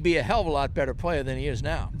 he'd be a hell of a lot better player than he is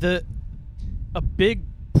now. A big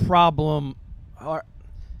problem,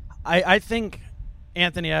 I think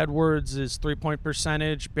Anthony Edwards' 3-point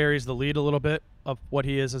percentage buries the lead a little bit of what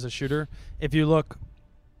he is as a shooter. If you look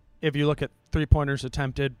at 3-pointers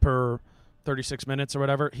attempted per 36 minutes or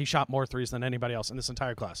whatever, he shot more threes than anybody else in this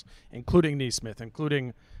entire class, including Nesmith,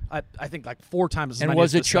 including I think like 4 times as many. And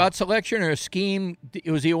was as it shot selection or a scheme?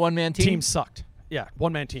 Was he a one-man team? Team sucked. Yeah,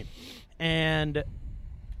 one-man team. And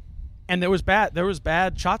there was bad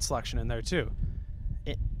shot selection in there too.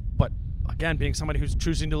 But again, being somebody who's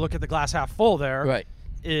choosing to look at the glass half full there, right,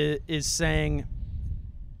 is saying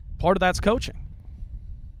part of that's coaching.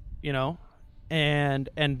 And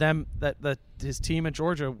them that his team at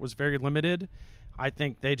Georgia was very limited. I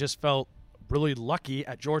think they just felt really lucky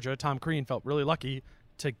at Georgia. Tom Crean felt really lucky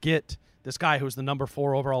to get this guy who's the number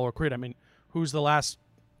 4 overall recruit. I mean, who's the last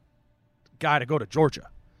guy to go to Georgia?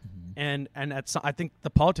 Mm-hmm. And I think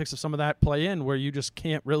the politics of some of that play in where you just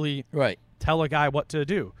can't really tell a guy what to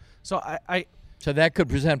do. So so that could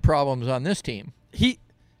present problems on this team.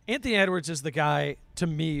 Anthony Edwards is the guy to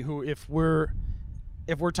me who, if we're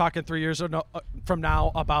talking 3 years from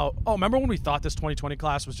now about, remember when we thought this 2020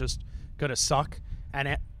 class was just going to suck?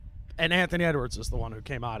 And Anthony Edwards is the one who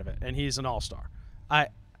came out of it, and he's an all-star. I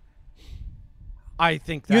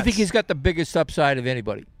think that's... You think he's got the biggest upside of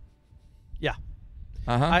anybody? Yeah.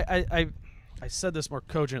 Uh-huh. I said this more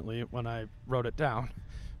cogently when I wrote it down,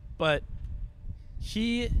 but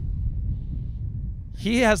he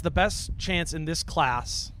has the best chance in this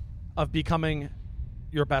class of becoming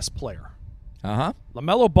your best player. Uh-huh.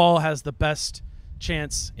 LaMelo Ball has the best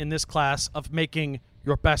chance in this class of making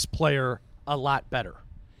your best player a lot better.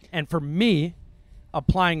 And for me,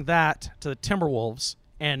 applying that to the Timberwolves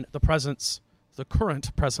and the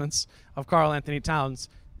current presence of Karl Anthony Towns,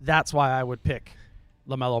 that's why I would pick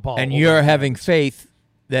LaMelo Ball. And you're having faith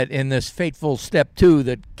that in this fateful step 2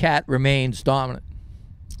 that Cat remains dominant.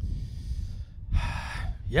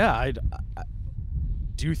 Yeah,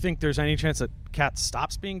 do you think there's any chance that Cat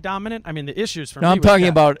stops being dominant? I mean, the issues for me. No, I'm talking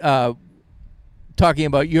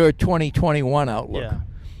about your 2021 outlook. Yeah.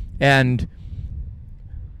 And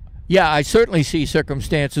yeah, I certainly see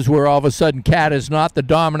circumstances where all of a sudden Cat is not the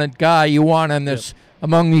dominant guy you want in this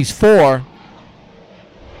among these 4.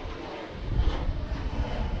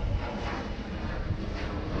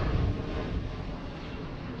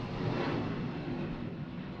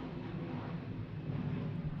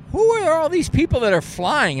 Who are all these people that are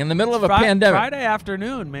flying in the middle of a pandemic? Friday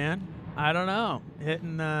afternoon, man. I don't know.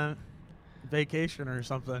 Hitting vacation or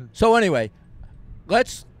something. So anyway,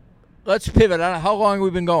 let's pivot. How long have we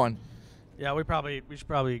been going? Yeah, we should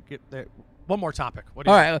probably get there. One more topic. What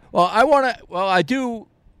do all you right. Well, I do.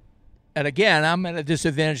 And again, I'm at a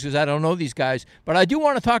disadvantage because I don't know these guys. But I do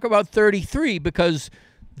want to talk about 33 because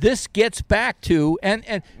this gets back to and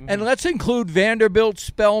let's include Vanderbilt,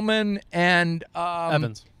 Spellman, and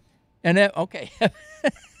Evans. And okay,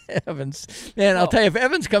 Evans. Man, I'll tell you, if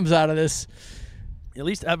Evans comes out of this, at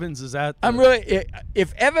least Evans is at.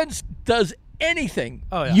 If Evans does anything,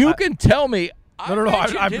 you can tell me. I'm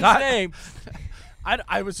his not. Name.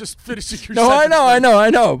 I was just finishing your. No, sentence. I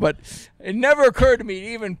know, but It never occurred to me to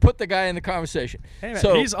even put the guy in the conversation. Hey, man,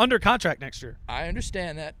 so he's under contract next year. I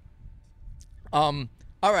understand that. All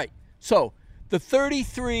right. So the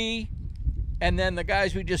 33 and then the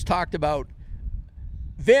guys we just talked about,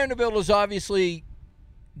 Vanderbilt is obviously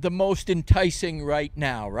the most enticing right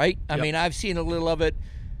now, right? I mean, I've seen a little of it.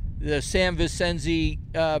 The Sam Vicenzi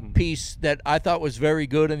piece that I thought was very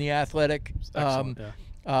good in The Athletic.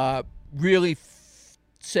 Really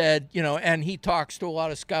said, and he talks to a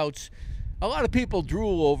lot of scouts. A lot of people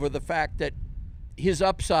drool over the fact that his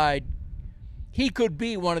upside, he could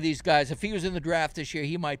be one of these guys. If he was in the draft this year,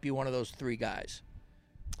 he might be one of those 3 guys.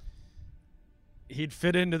 He'd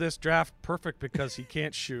fit into this draft perfect because he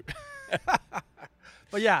can't shoot.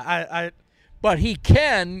 But yeah, But he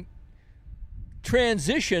can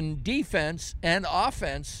transition defense and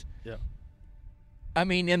offense. Yeah. I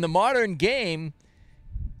mean, in the modern game,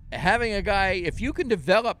 having a guy, if you can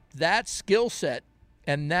develop that skill set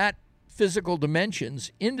and that physical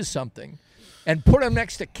dimensions into something and put him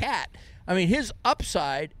next to Cat, I mean, his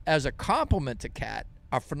upside as a complement to Cat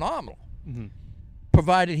are phenomenal,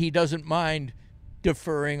 provided he doesn't mind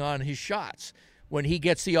deferring on his shots. When he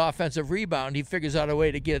gets the offensive rebound, he figures out a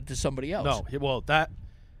way to get it to somebody else. No, well, that.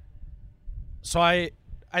 So I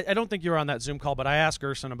don't think you were on that Zoom call, but I asked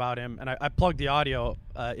Gerson about him, and I plugged the audio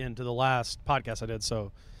into the last podcast I did,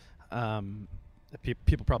 so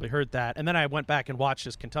people probably heard that. And then I went back and watched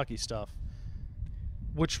his Kentucky stuff,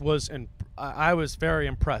 which was, I was very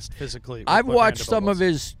impressed physically. With I've what watched Vanderbilt some of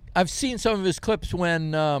his. I've seen some of his clips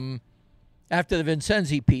when after the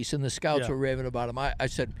Vincenzi piece and the scouts were raving about him. I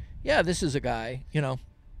said, yeah, this is a guy,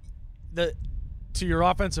 To your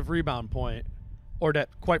offensive rebound point, or that,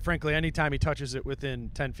 quite frankly, anytime he touches it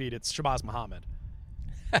within 10 feet, it's Shabazz Muhammad.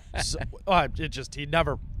 So, he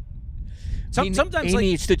never. Sometimes he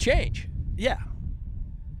needs to change. Yeah.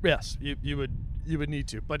 Yes, you would need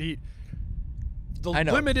to, but the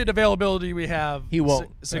limited availability we have he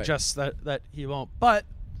won't suggests that he won't. But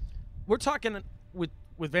we're talking with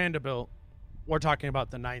Vanderbilt. We're talking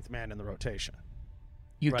about the 9th man in the rotation.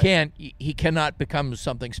 You right? can't. He cannot become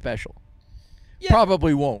something special. Yeah.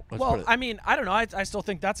 Probably won't. Well, I mean, I don't know. I still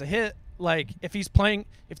think that's a hit. Like, if he's playing,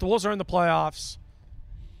 if the Wolves are in the playoffs,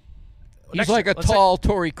 he's like a tall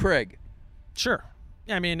Torrey Craig. Sure.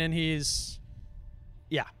 I mean, and he's,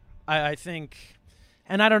 yeah. I think,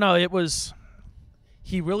 and I don't know.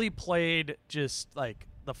 He really played just like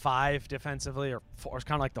the 5 defensively, or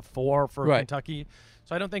kind of like the 4 for Kentucky.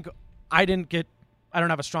 So I don't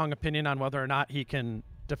have a strong opinion on whether or not he can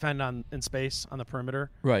defend in space on the perimeter.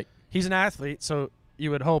 Right. He's an athlete, so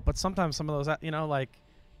you would hope, but sometimes some of those, it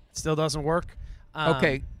still doesn't work.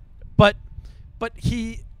 Okay. But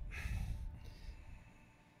he's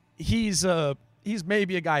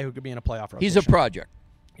maybe a guy who could be in a playoff rotation. He's a project.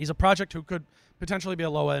 He's a project who could potentially be a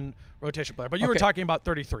low-end rotation player. But you were talking about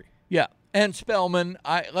 33. Yeah. And Spellman,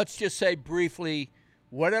 let's just say briefly,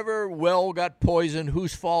 whatever well got poisoned,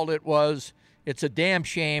 whose fault it was, it's a damn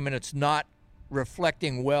shame, and it's not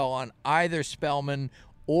reflecting well on either Spellman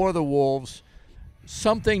or the Wolves.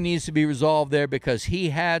 Something needs to be resolved there because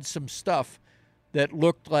he had some stuff that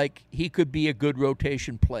looked like he could be a good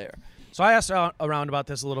rotation player. So I asked around about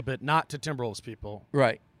this a little bit, not to Timberwolves people.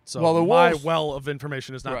 Right. So well, my well of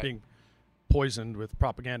information is not being poisoned with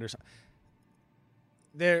propaganda.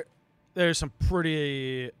 There's some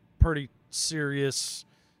pretty serious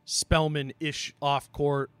Spellman-ish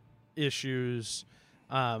off-court issues.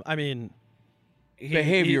 I mean,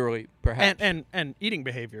 behaviorally, perhaps, and eating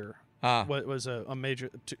behavior was a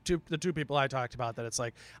major. The 2 people I talked about that it's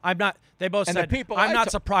like I'm not. They both said I'm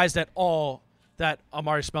not surprised at all that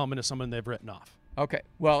Amari Spellman is someone they've written off. Okay,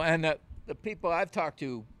 well, and the people I've talked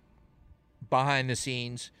to behind the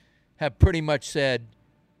scenes have pretty much said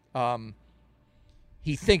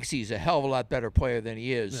he thinks he's a hell of a lot better player than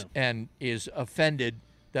he is, and is offended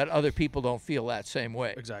that other people don't feel that same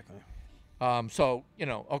way. Exactly. So,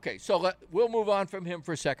 okay. So we'll move on from him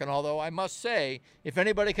for a second, although I must say, if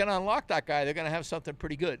anybody can unlock that guy, they're going to have something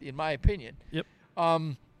pretty good, in my opinion. Yep.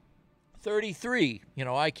 33,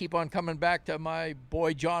 I keep on coming back to my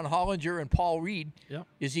boy John Hollinger and Paul Reed. Yep.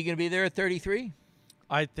 Is he going to be there at 33?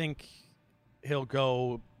 I think he'll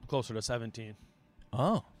go closer to 17.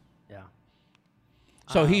 Oh. Yeah.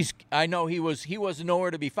 So I know he was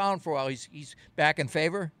nowhere to be found for a while. He's back in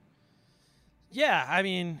favor? Yeah, I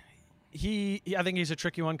mean, I think he's a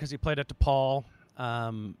tricky one because he played at DePaul,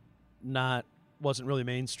 wasn't really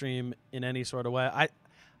mainstream in any sort of way.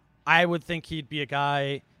 I would think he'd be a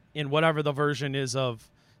guy in whatever the version is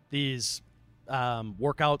of these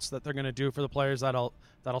workouts that they're going to do for the players that'll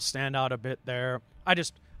stand out a bit there.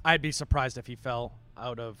 I'd be surprised if he fell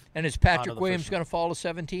out of. And is Patrick Williams going to fall to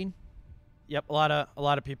 17? Yep, a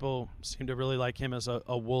lot of people seem to really like him as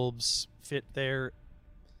a Wolves fit there.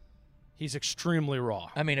 He's extremely raw.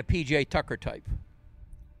 I mean, a P.J. Tucker type.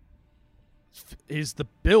 He's the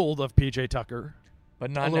build of P.J. Tucker,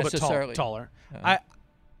 but not a little necessarily bit taller.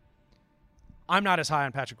 I'm not as high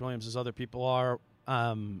on Patrick Williams as other people are.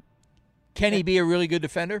 Can he be a really good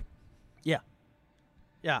defender? Yeah.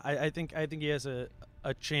 I think he has a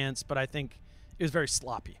chance, but I think it was very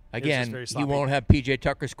sloppy. Again, very sloppy. he won't have P.J.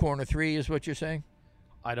 Tucker's corner three, is what you're saying?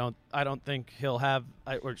 I don't think he'll have,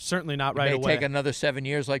 or certainly not right It may away. take another 7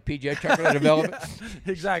 years like P.J. Tucker to develop it.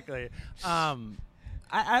 Exactly.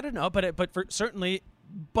 I don't know, but certainly,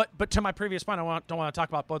 but to my previous point, don't want to talk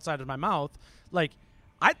about both sides of my mouth. Like,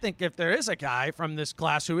 I think if there is a guy from this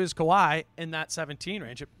class who is Kawhi in that 17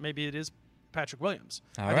 range, maybe it is Patrick Williams.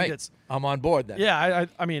 All right. I'm on board then. Yeah,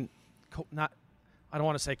 I mean, I don't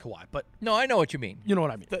want to say Kawhi, but no, I know what you mean. You know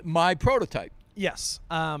what I mean. My prototype. Yes.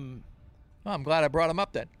 Well, I'm glad I brought him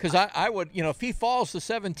up then, because I would, if he falls to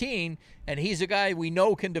 17 and he's a guy we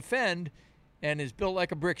know can defend and is built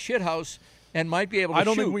like a brick shithouse and might be able to shoot. I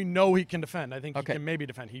don't think we know he can defend. I think he can maybe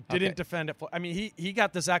defend. He didn't defend it. I mean, he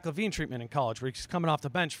got the Zach LaVine treatment in college where he's coming off the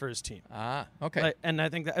bench for his team. Okay. And I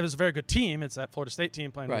think that it was a very good team. It's that Florida State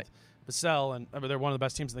team playing with Vassell, and they're one of the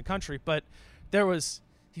best teams in the country. But he's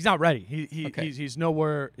not ready. He's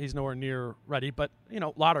nowhere near ready. But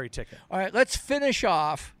lottery ticket. All right, let's finish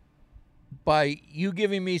off by you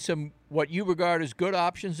giving me some what you regard as good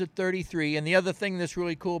options at 33. And the other thing that's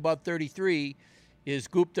really cool about 33 is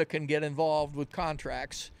Gupta can get involved with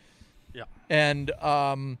contracts. Yeah. And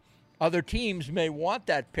other teams may want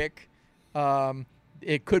that pick.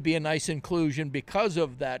 It could be a nice inclusion because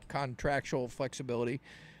of that contractual flexibility.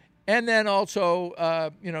 And then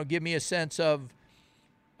also, give me a sense of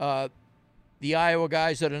the Iowa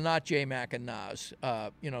guys that are not J-Mac and Nas,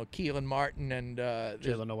 Keelan Martin and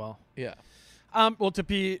Jalen Noel. Yeah. Well, to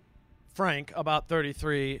be frank about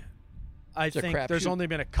 33, I think there's only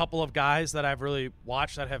been a couple of guys that I've really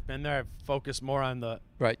watched that have been there. I've focused more on the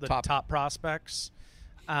top prospects.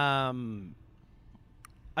 I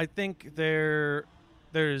think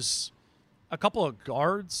there's a couple of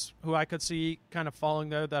guards who I could see kind of falling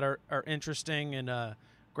there that are interesting. And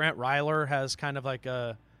Grant Ryler has kind of like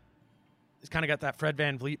he's kind of got that Fred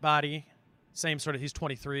VanVleet body. Same sort of. He's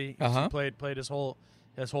 23. He played his whole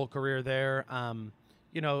career there.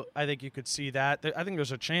 I think you could see that. I think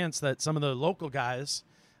there's a chance that some of the local guys,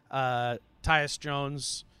 Tyus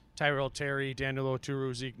Jones, Tyrell Terry, Daniel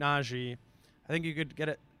Oturu, Zeke Naji, I think you could get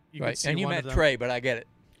it. You could see and you one meant of them. Trey, but I get it.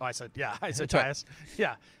 Oh, I said Tyus.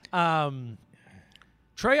 Yeah.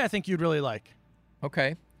 Trey, I think you'd really like.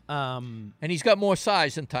 Okay. And he's got more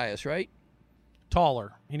size than Tyus, right?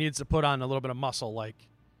 Taller. He needs to put on a little bit of muscle like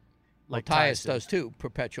Tyus does too,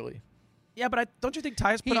 perpetually. Yeah, but don't you think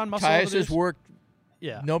Tyus put on muscle? Tyus has worked.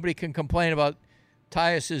 Yeah. Nobody can complain about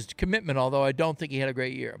Tyus's commitment, although I don't think he had a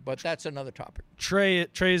great year. But that's another topic.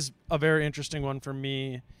 Trey's a very interesting one for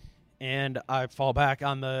me, and I fall back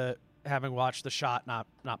on the having watched the shot,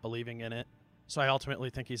 not believing in it. So I ultimately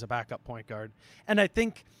think he's a backup point guard. And I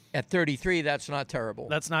think at 33, that's not terrible.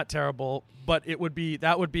 That's not terrible, but that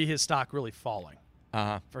would be his stock really falling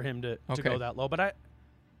for him to go that low. But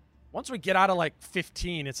once we get out of like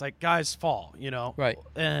 15, it's like guys fall, Right.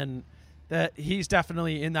 And that he's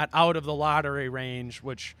definitely in that out of the lottery range,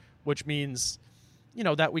 which means,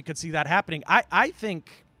 that we could see that happening. I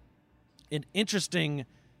think an interesting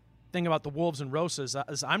thing about the Wolves and Rosas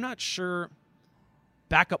is I'm not sure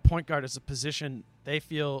backup point guard is a position they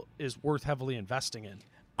feel is worth heavily investing in.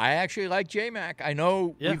 I actually like J-Mac. I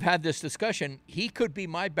know we've had this discussion. He could be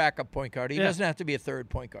my backup point guard. He doesn't have to be a third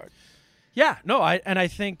point guard. Yeah, no, I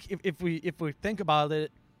think if we think about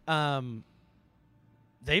it,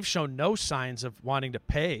 they've shown no signs of wanting to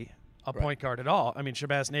pay a point guard at all. I mean,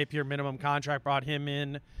 Shabazz Napier minimum contract brought him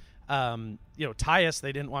in. Tyus,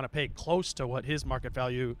 they didn't want to pay close to what his market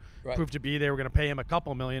value proved to be. They were going to pay him a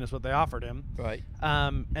couple million is what they offered him. Right.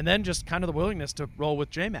 And then just kind of the willingness to roll with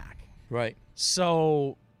J-Mac. Right.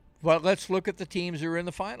 So. Well, let's look at the teams who are in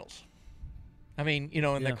the finals. I mean,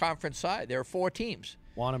 in the conference side, there are 4 teams.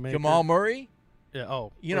 Wanamaker. Jamal Murray. Yeah.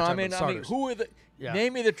 Oh. I mean, who are the? Yeah.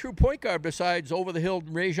 Name me the true point guard besides over the hill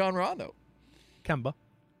Rajon Rondo. Kemba.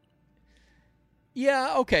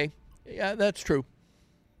 Yeah. Okay. Yeah, that's true.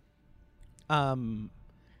 I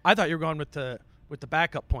thought you were going with the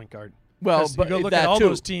backup point guard. Well, but you go look at all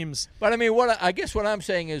those teams. But I mean, I guess what I'm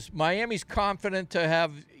saying is Miami's confident to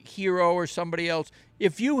have Hero or somebody else.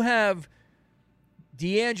 If you have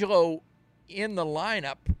D'Angelo in the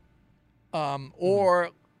lineup, or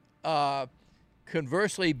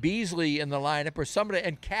conversely, Beasley in the lineup or somebody,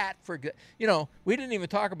 and Cat for, we didn't even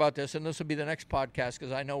talk about this, and this will be the next podcast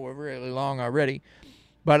because I know we're really long already.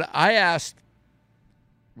 But I asked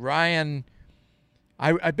Ryan,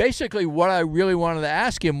 I basically what I really wanted to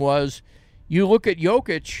ask him was, you look at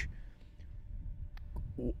Jokic,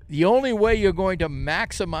 the only way you're going to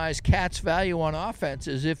maximize Cat's value on offense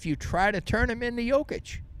is if you try to turn him into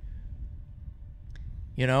Jokic.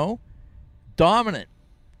 Dominant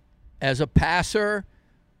as a passer,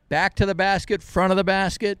 back to the basket, front of the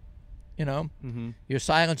basket. Your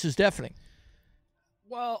silence is deafening.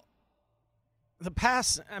 Well, the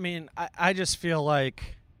pass, I just feel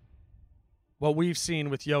like what we've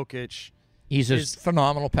seen with Jokic. He's a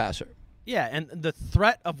phenomenal passer. Yeah, and the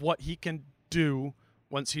threat of what he can do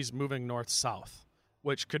once he's moving north-south,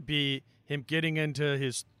 which could be him getting into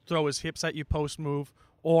his throw his hips at you post move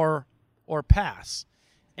or pass.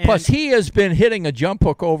 And plus, he has been hitting a jump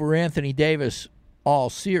hook over Anthony Davis all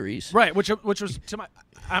series. Right, which was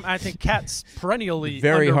I think Cat's perennially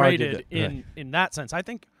very underrated hard in that sense. I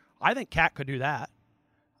think Cat could do that.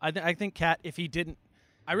 I think Cat, if he didn't,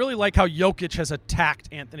 I really like how Jokic has attacked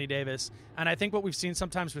Anthony Davis, and I think what we've seen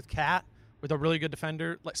sometimes with Cat, with a really good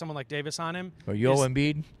defender, like someone like Davis on him, or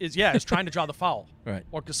Embiid, is trying to draw the foul, right,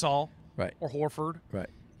 or Gasol, right, or Horford, right,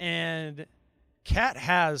 and Cat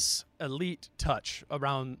has elite touch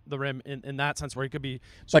around the rim in that sense where he could be.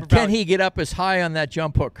 But can he get up as high on that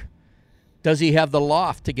jump hook? Does he have the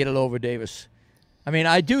loft to get it over Davis?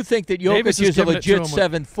 I do think that Jokic is a legit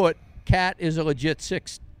 7 foot. Cat is a legit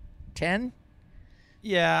 6'10".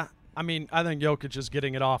 Yeah, I think Jokic is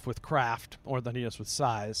getting it off with craft more than he is with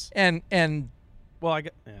size. And well,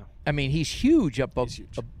 he's huge up. He's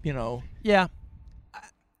huge. Yeah.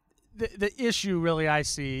 The issue really I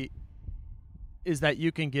see is that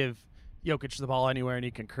you can give Jokic the ball anywhere and he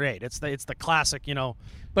can create. It's the classic,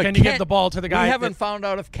 But can you give the ball to the guy? We haven't found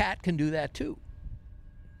out if Cat can do that too.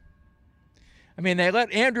 They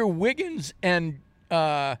let Andrew Wiggins and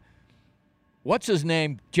what's his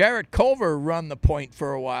name, Jarrett Culver run the point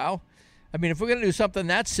for a while. If we're going to do something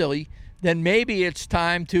that silly, then maybe it's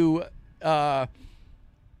time to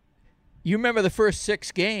you remember the first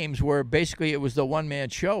 6 games where basically it was the one-man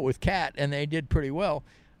show with Cat, and they did pretty well.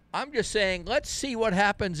 I'm just saying, let's see what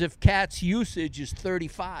happens if Cat's usage is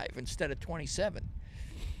 35 instead of 27.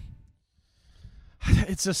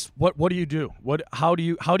 It's just what do you do? How do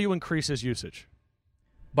you increase his usage?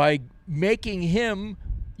 By making him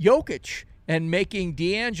Jokic and making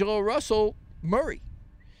D'Angelo Russell Murray.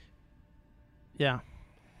 Yeah.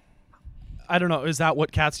 I don't know. Is that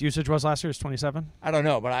what Cat's usage was last year? Is 27? I don't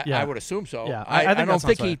know, but I would assume so. Yeah, I don't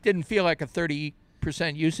think right. He didn't feel like a 30%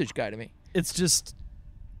 usage guy to me. It's just,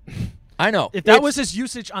 I know. If that was his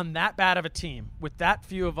usage on that bad of a team with that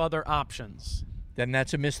few of other options, then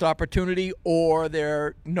that's a missed opportunity, or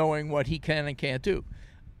they're knowing what he can and can't do.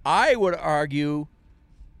 I would argue,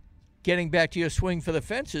 getting back to your swing for the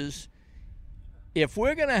fences, if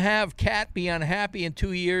we're going to have Cat be unhappy in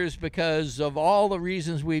 2 years because of all the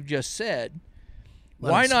reasons we've just said,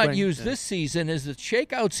 why not use this season as the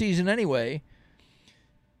shakeout season anyway,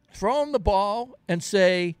 throw him the ball and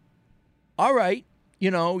say, all right,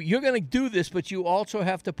 you're going to do this, but you also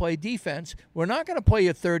have to play defense. We're not going to play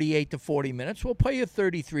you 38 to 40 minutes. We'll play you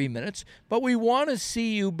 33 minutes, but we want to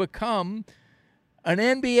see you become an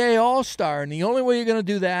NBA All-Star, and the only way you're going to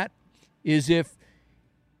do that is if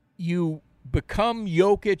you become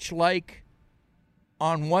Jokic-like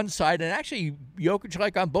on one side, and actually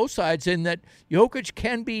Jokic-like on both sides, in that Jokic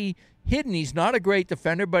can be hidden. He's not a great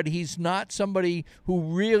defender, but he's not somebody who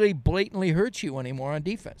really blatantly hurts you anymore on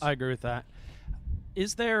defense. I agree with that.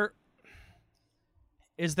 Is there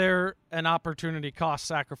an opportunity cost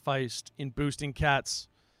sacrificed in boosting Cat's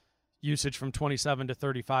usage from 27 to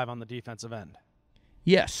 35 on the defensive end?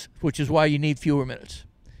 Yes, which is why you need fewer minutes.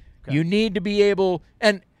 Okay. You need to be able,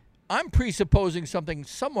 and I'm presupposing something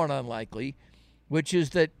somewhat unlikely, which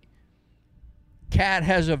is that Cat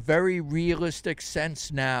has a very realistic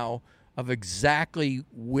sense now of exactly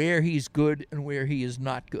where he's good and where he is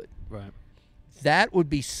not good. Right. That would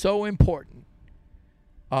be so important.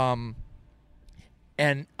 And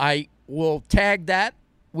I will tag that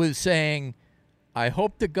with saying, I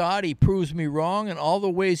hope to God he proves me wrong, and all the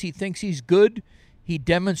ways he thinks he's good, he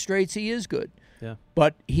demonstrates he is good. Yeah.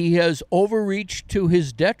 But he has overreached to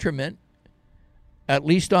his detriment, at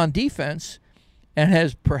least on defense, and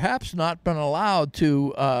has perhaps not been allowed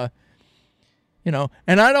to, and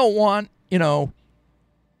I don't want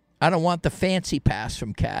the fancy pass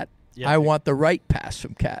from Cat. Yeah. I want the right pass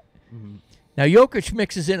from Cat. Mm-hmm. Now, Jokic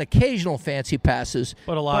mixes in occasional fancy passes,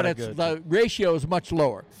 but a lot of good. The ratio is much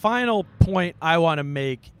lower. Final point I want to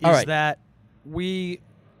make is that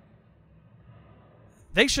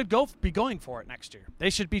they should be going for it next year. They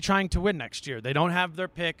should be trying to win next year. They don't have their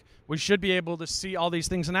pick. We should be able to see all these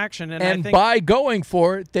things in action. And I think by going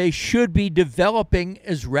for it, they should be developing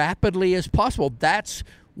as rapidly as possible. That's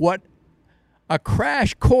what a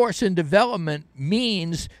crash course in development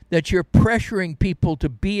means, that you're pressuring people to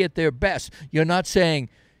be at their best. You're not saying,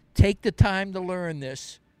 take the time to learn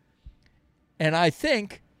this. And I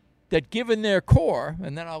think that given their core,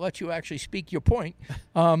 and then I'll let you actually speak your point,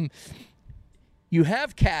 you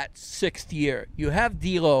have Cat 6th year. You have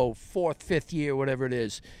D'Lo 4th, 5th year, whatever it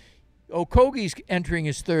is. Okogie's entering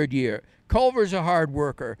his 3rd year. Culver's a hard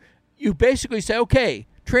worker. You basically say, okay,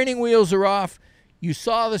 training wheels are off. You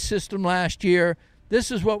saw the system last year.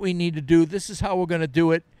 This is what we need to do. This is how we're going to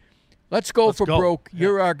do it. Let's go broke. Yeah.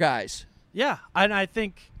 You're our guys. Yeah, and I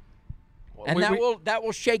think... And that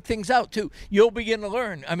will shake things out, too. You'll begin to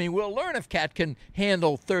learn. I mean, we'll learn if Cat can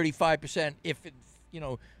handle 35% if,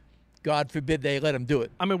 God forbid, they let him do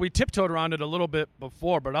it. I mean, we tiptoed around it a little bit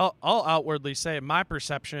before, but I'll outwardly say my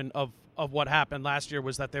perception of what happened last year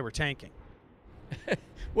was that they were tanking.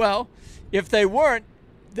 Well, if they weren't,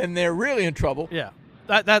 then they're really in trouble. Yeah,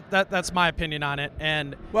 that's my opinion on it.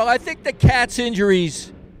 And well, I think the Cat's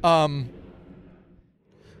injuries.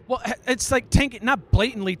 Well, it's like tanking, not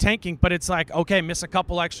blatantly tanking, but it's like, okay, miss a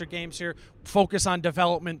couple extra games here, focus on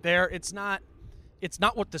development there. It's not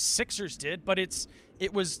what the Sixers did, but it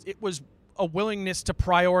was a willingness to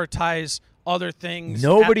prioritize other things.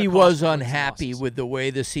 Nobody was unhappy with the way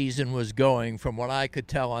the season was going, from what I could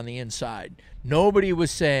tell on the inside. Nobody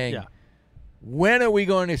was saying, when are we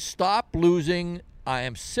going to stop losing? I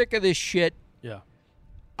am sick of this shit. Yeah.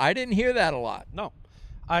 I didn't hear that a lot. No.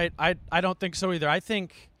 I don't think so either. I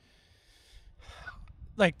think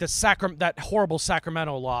like that horrible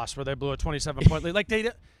Sacramento loss where they blew a 27-point lead, like they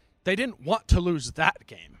didn't want to lose that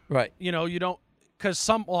game. Right. You don't, because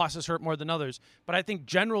some losses hurt more than others. But I think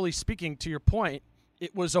generally speaking, to your point,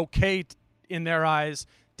 it was okay in their eyes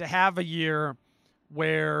to have a year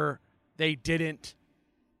where they didn't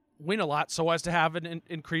win a lot, so as to have an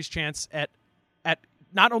increased chance at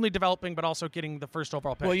not only developing but also getting the first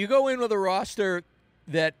overall pick. Well, you go in with a roster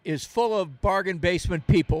that is full of bargain basement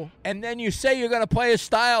people, and then you say you're going to play a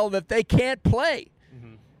style that they can't play.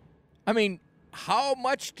 Mm-hmm. I mean, how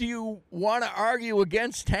much do you want to argue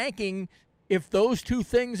against tanking if those two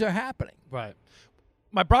things are happening? Right.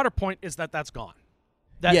 My broader point is that that's gone.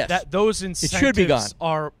 Yes. That those incentives it should be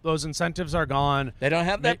gone. Those incentives are gone. They don't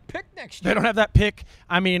have that pick next year. They don't have that pick.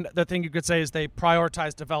 I mean, the thing you could say is they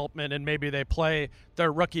prioritize development, and maybe they play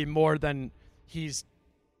their rookie more than he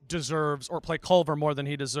deserves, or play Culver more than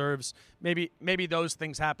he deserves. Maybe those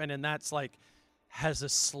things happen, and that's like has a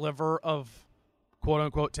sliver of quote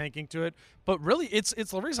unquote tanking to it. But really, it's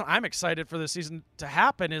the reason I'm excited for this season to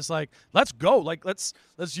happen is like, let's go. Like let's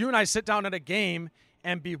you and I sit down at a game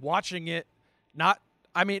and be watching it.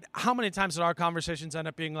 I mean, how many times did our conversations end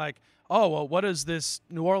up being like, oh, well, what does this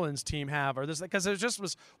New Orleans team have? Or this, because it just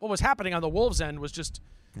was what was happening on the Wolves end was just,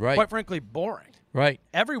 quite frankly, boring. Right.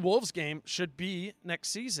 Every Wolves game should be next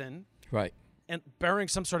season. Right. And bearing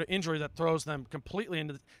some sort of injury that throws them completely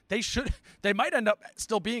into they might end up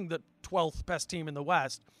still being the 12th best team in the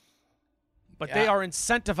West, but they are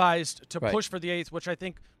incentivized to push for the 8th, which I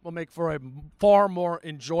think will make for a far more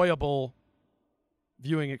enjoyable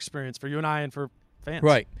viewing experience for you and I and for fans.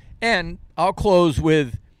 Right. And I'll close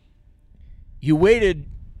with, you waited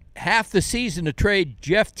half the season to trade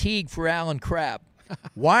Jeff Teague for Alan Crabb.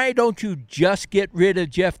 Why don't you just get rid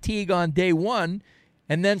of Jeff Teague on day one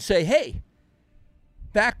and then say, hey,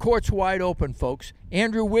 backcourt's wide open, folks.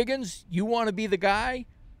 Andrew Wiggins, you want to be the guy?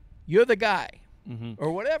 You're the guy. Mm-hmm.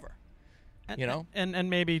 Or whatever. And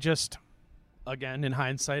maybe just, again, in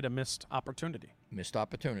hindsight, a missed opportunity. Missed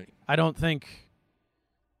opportunity. I don't think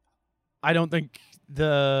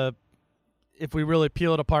if we really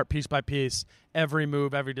peel it apart piece by piece, every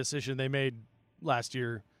move, every decision they made last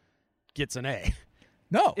year gets an A.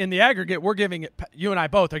 No. In the aggregate, we're giving it, you and I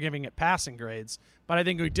both are giving it passing grades, but I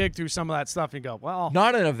think we dig through some of that stuff and go, well.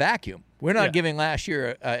 Not in a vacuum. We're not giving last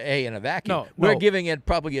year an A in a vacuum. We're giving it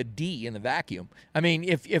probably a D in a vacuum. I mean,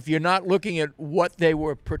 if you're not looking at what they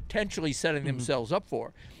were potentially setting themselves up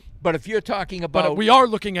for. But if you're talking about. But we are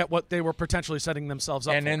looking at what they were potentially setting themselves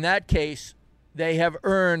up for. And in that case, they have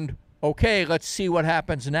earned, okay, let's see what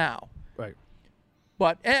happens now. Right.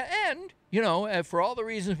 But, and for all the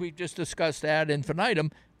reasons we've just discussed ad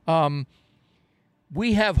infinitum,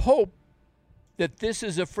 we have hope that this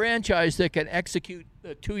is a franchise that can execute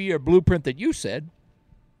the 2-year blueprint that you said,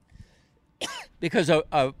 because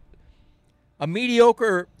a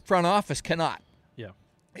mediocre front office cannot. Yeah.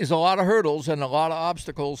 is a lot of hurdles and a lot of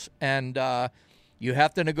obstacles, and you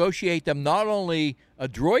have to negotiate them not only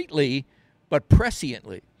adroitly but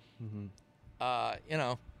presciently. Mm-hmm.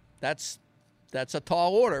 That's a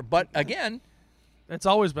tall order. But again, it's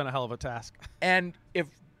always been a hell of a task. And if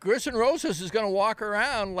Gerson Rosas is going to walk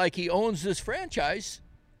around like he owns this franchise,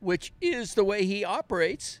 which is the way he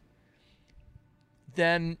operates,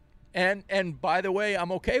 then and by the way,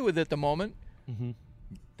 I'm okay with it at the moment. Mm-hmm.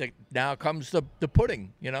 Now comes the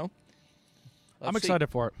pudding, I'm excited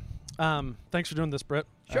for it. Thanks for doing this, Britt.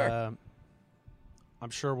 Sure. I'm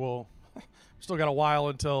sure we'll still got a while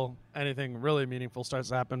until anything really meaningful starts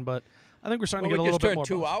to happen, but I think we're starting to get a little bit more. We just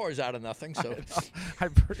turned 2 hours out of nothing, so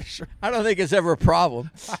I'm pretty sure. I don't think it's ever a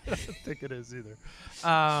problem. I don't think it is either.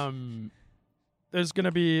 There's going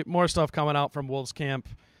to be more stuff coming out from Wolves camp,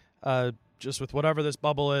 just with whatever this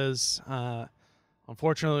bubble is.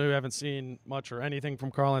 Unfortunately, we haven't seen much or anything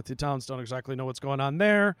from Karl-Anthony Towns. Don't exactly know what's going on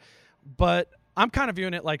there, but I'm kind of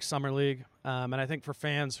viewing it like summer league, and I think for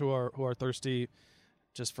fans who are thirsty,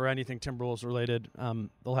 just for anything Timberwolves related,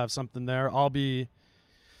 they'll have something there. I'll be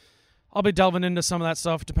delving into some of that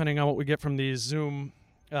stuff depending on what we get from these Zoom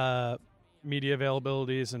media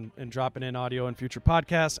availabilities and dropping in audio in future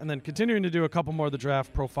podcasts, and then continuing to do a couple more of the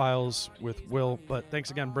draft profiles with Will. But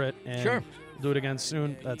thanks again, Britt. And sure. We'll do it again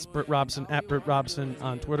soon. That's Britt Robson, at Britt Robson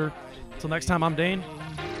on Twitter. Until next time, I'm Dane.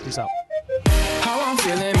 Peace out. How I'm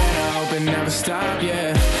feeling, man, I hope it never stop,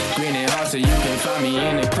 yeah. Green and hot so you can find me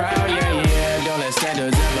in the crowd, yeah. Don't let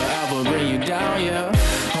standards ever bring you down, yeah.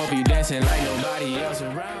 Hope you dancing like nobody else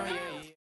around, yeah.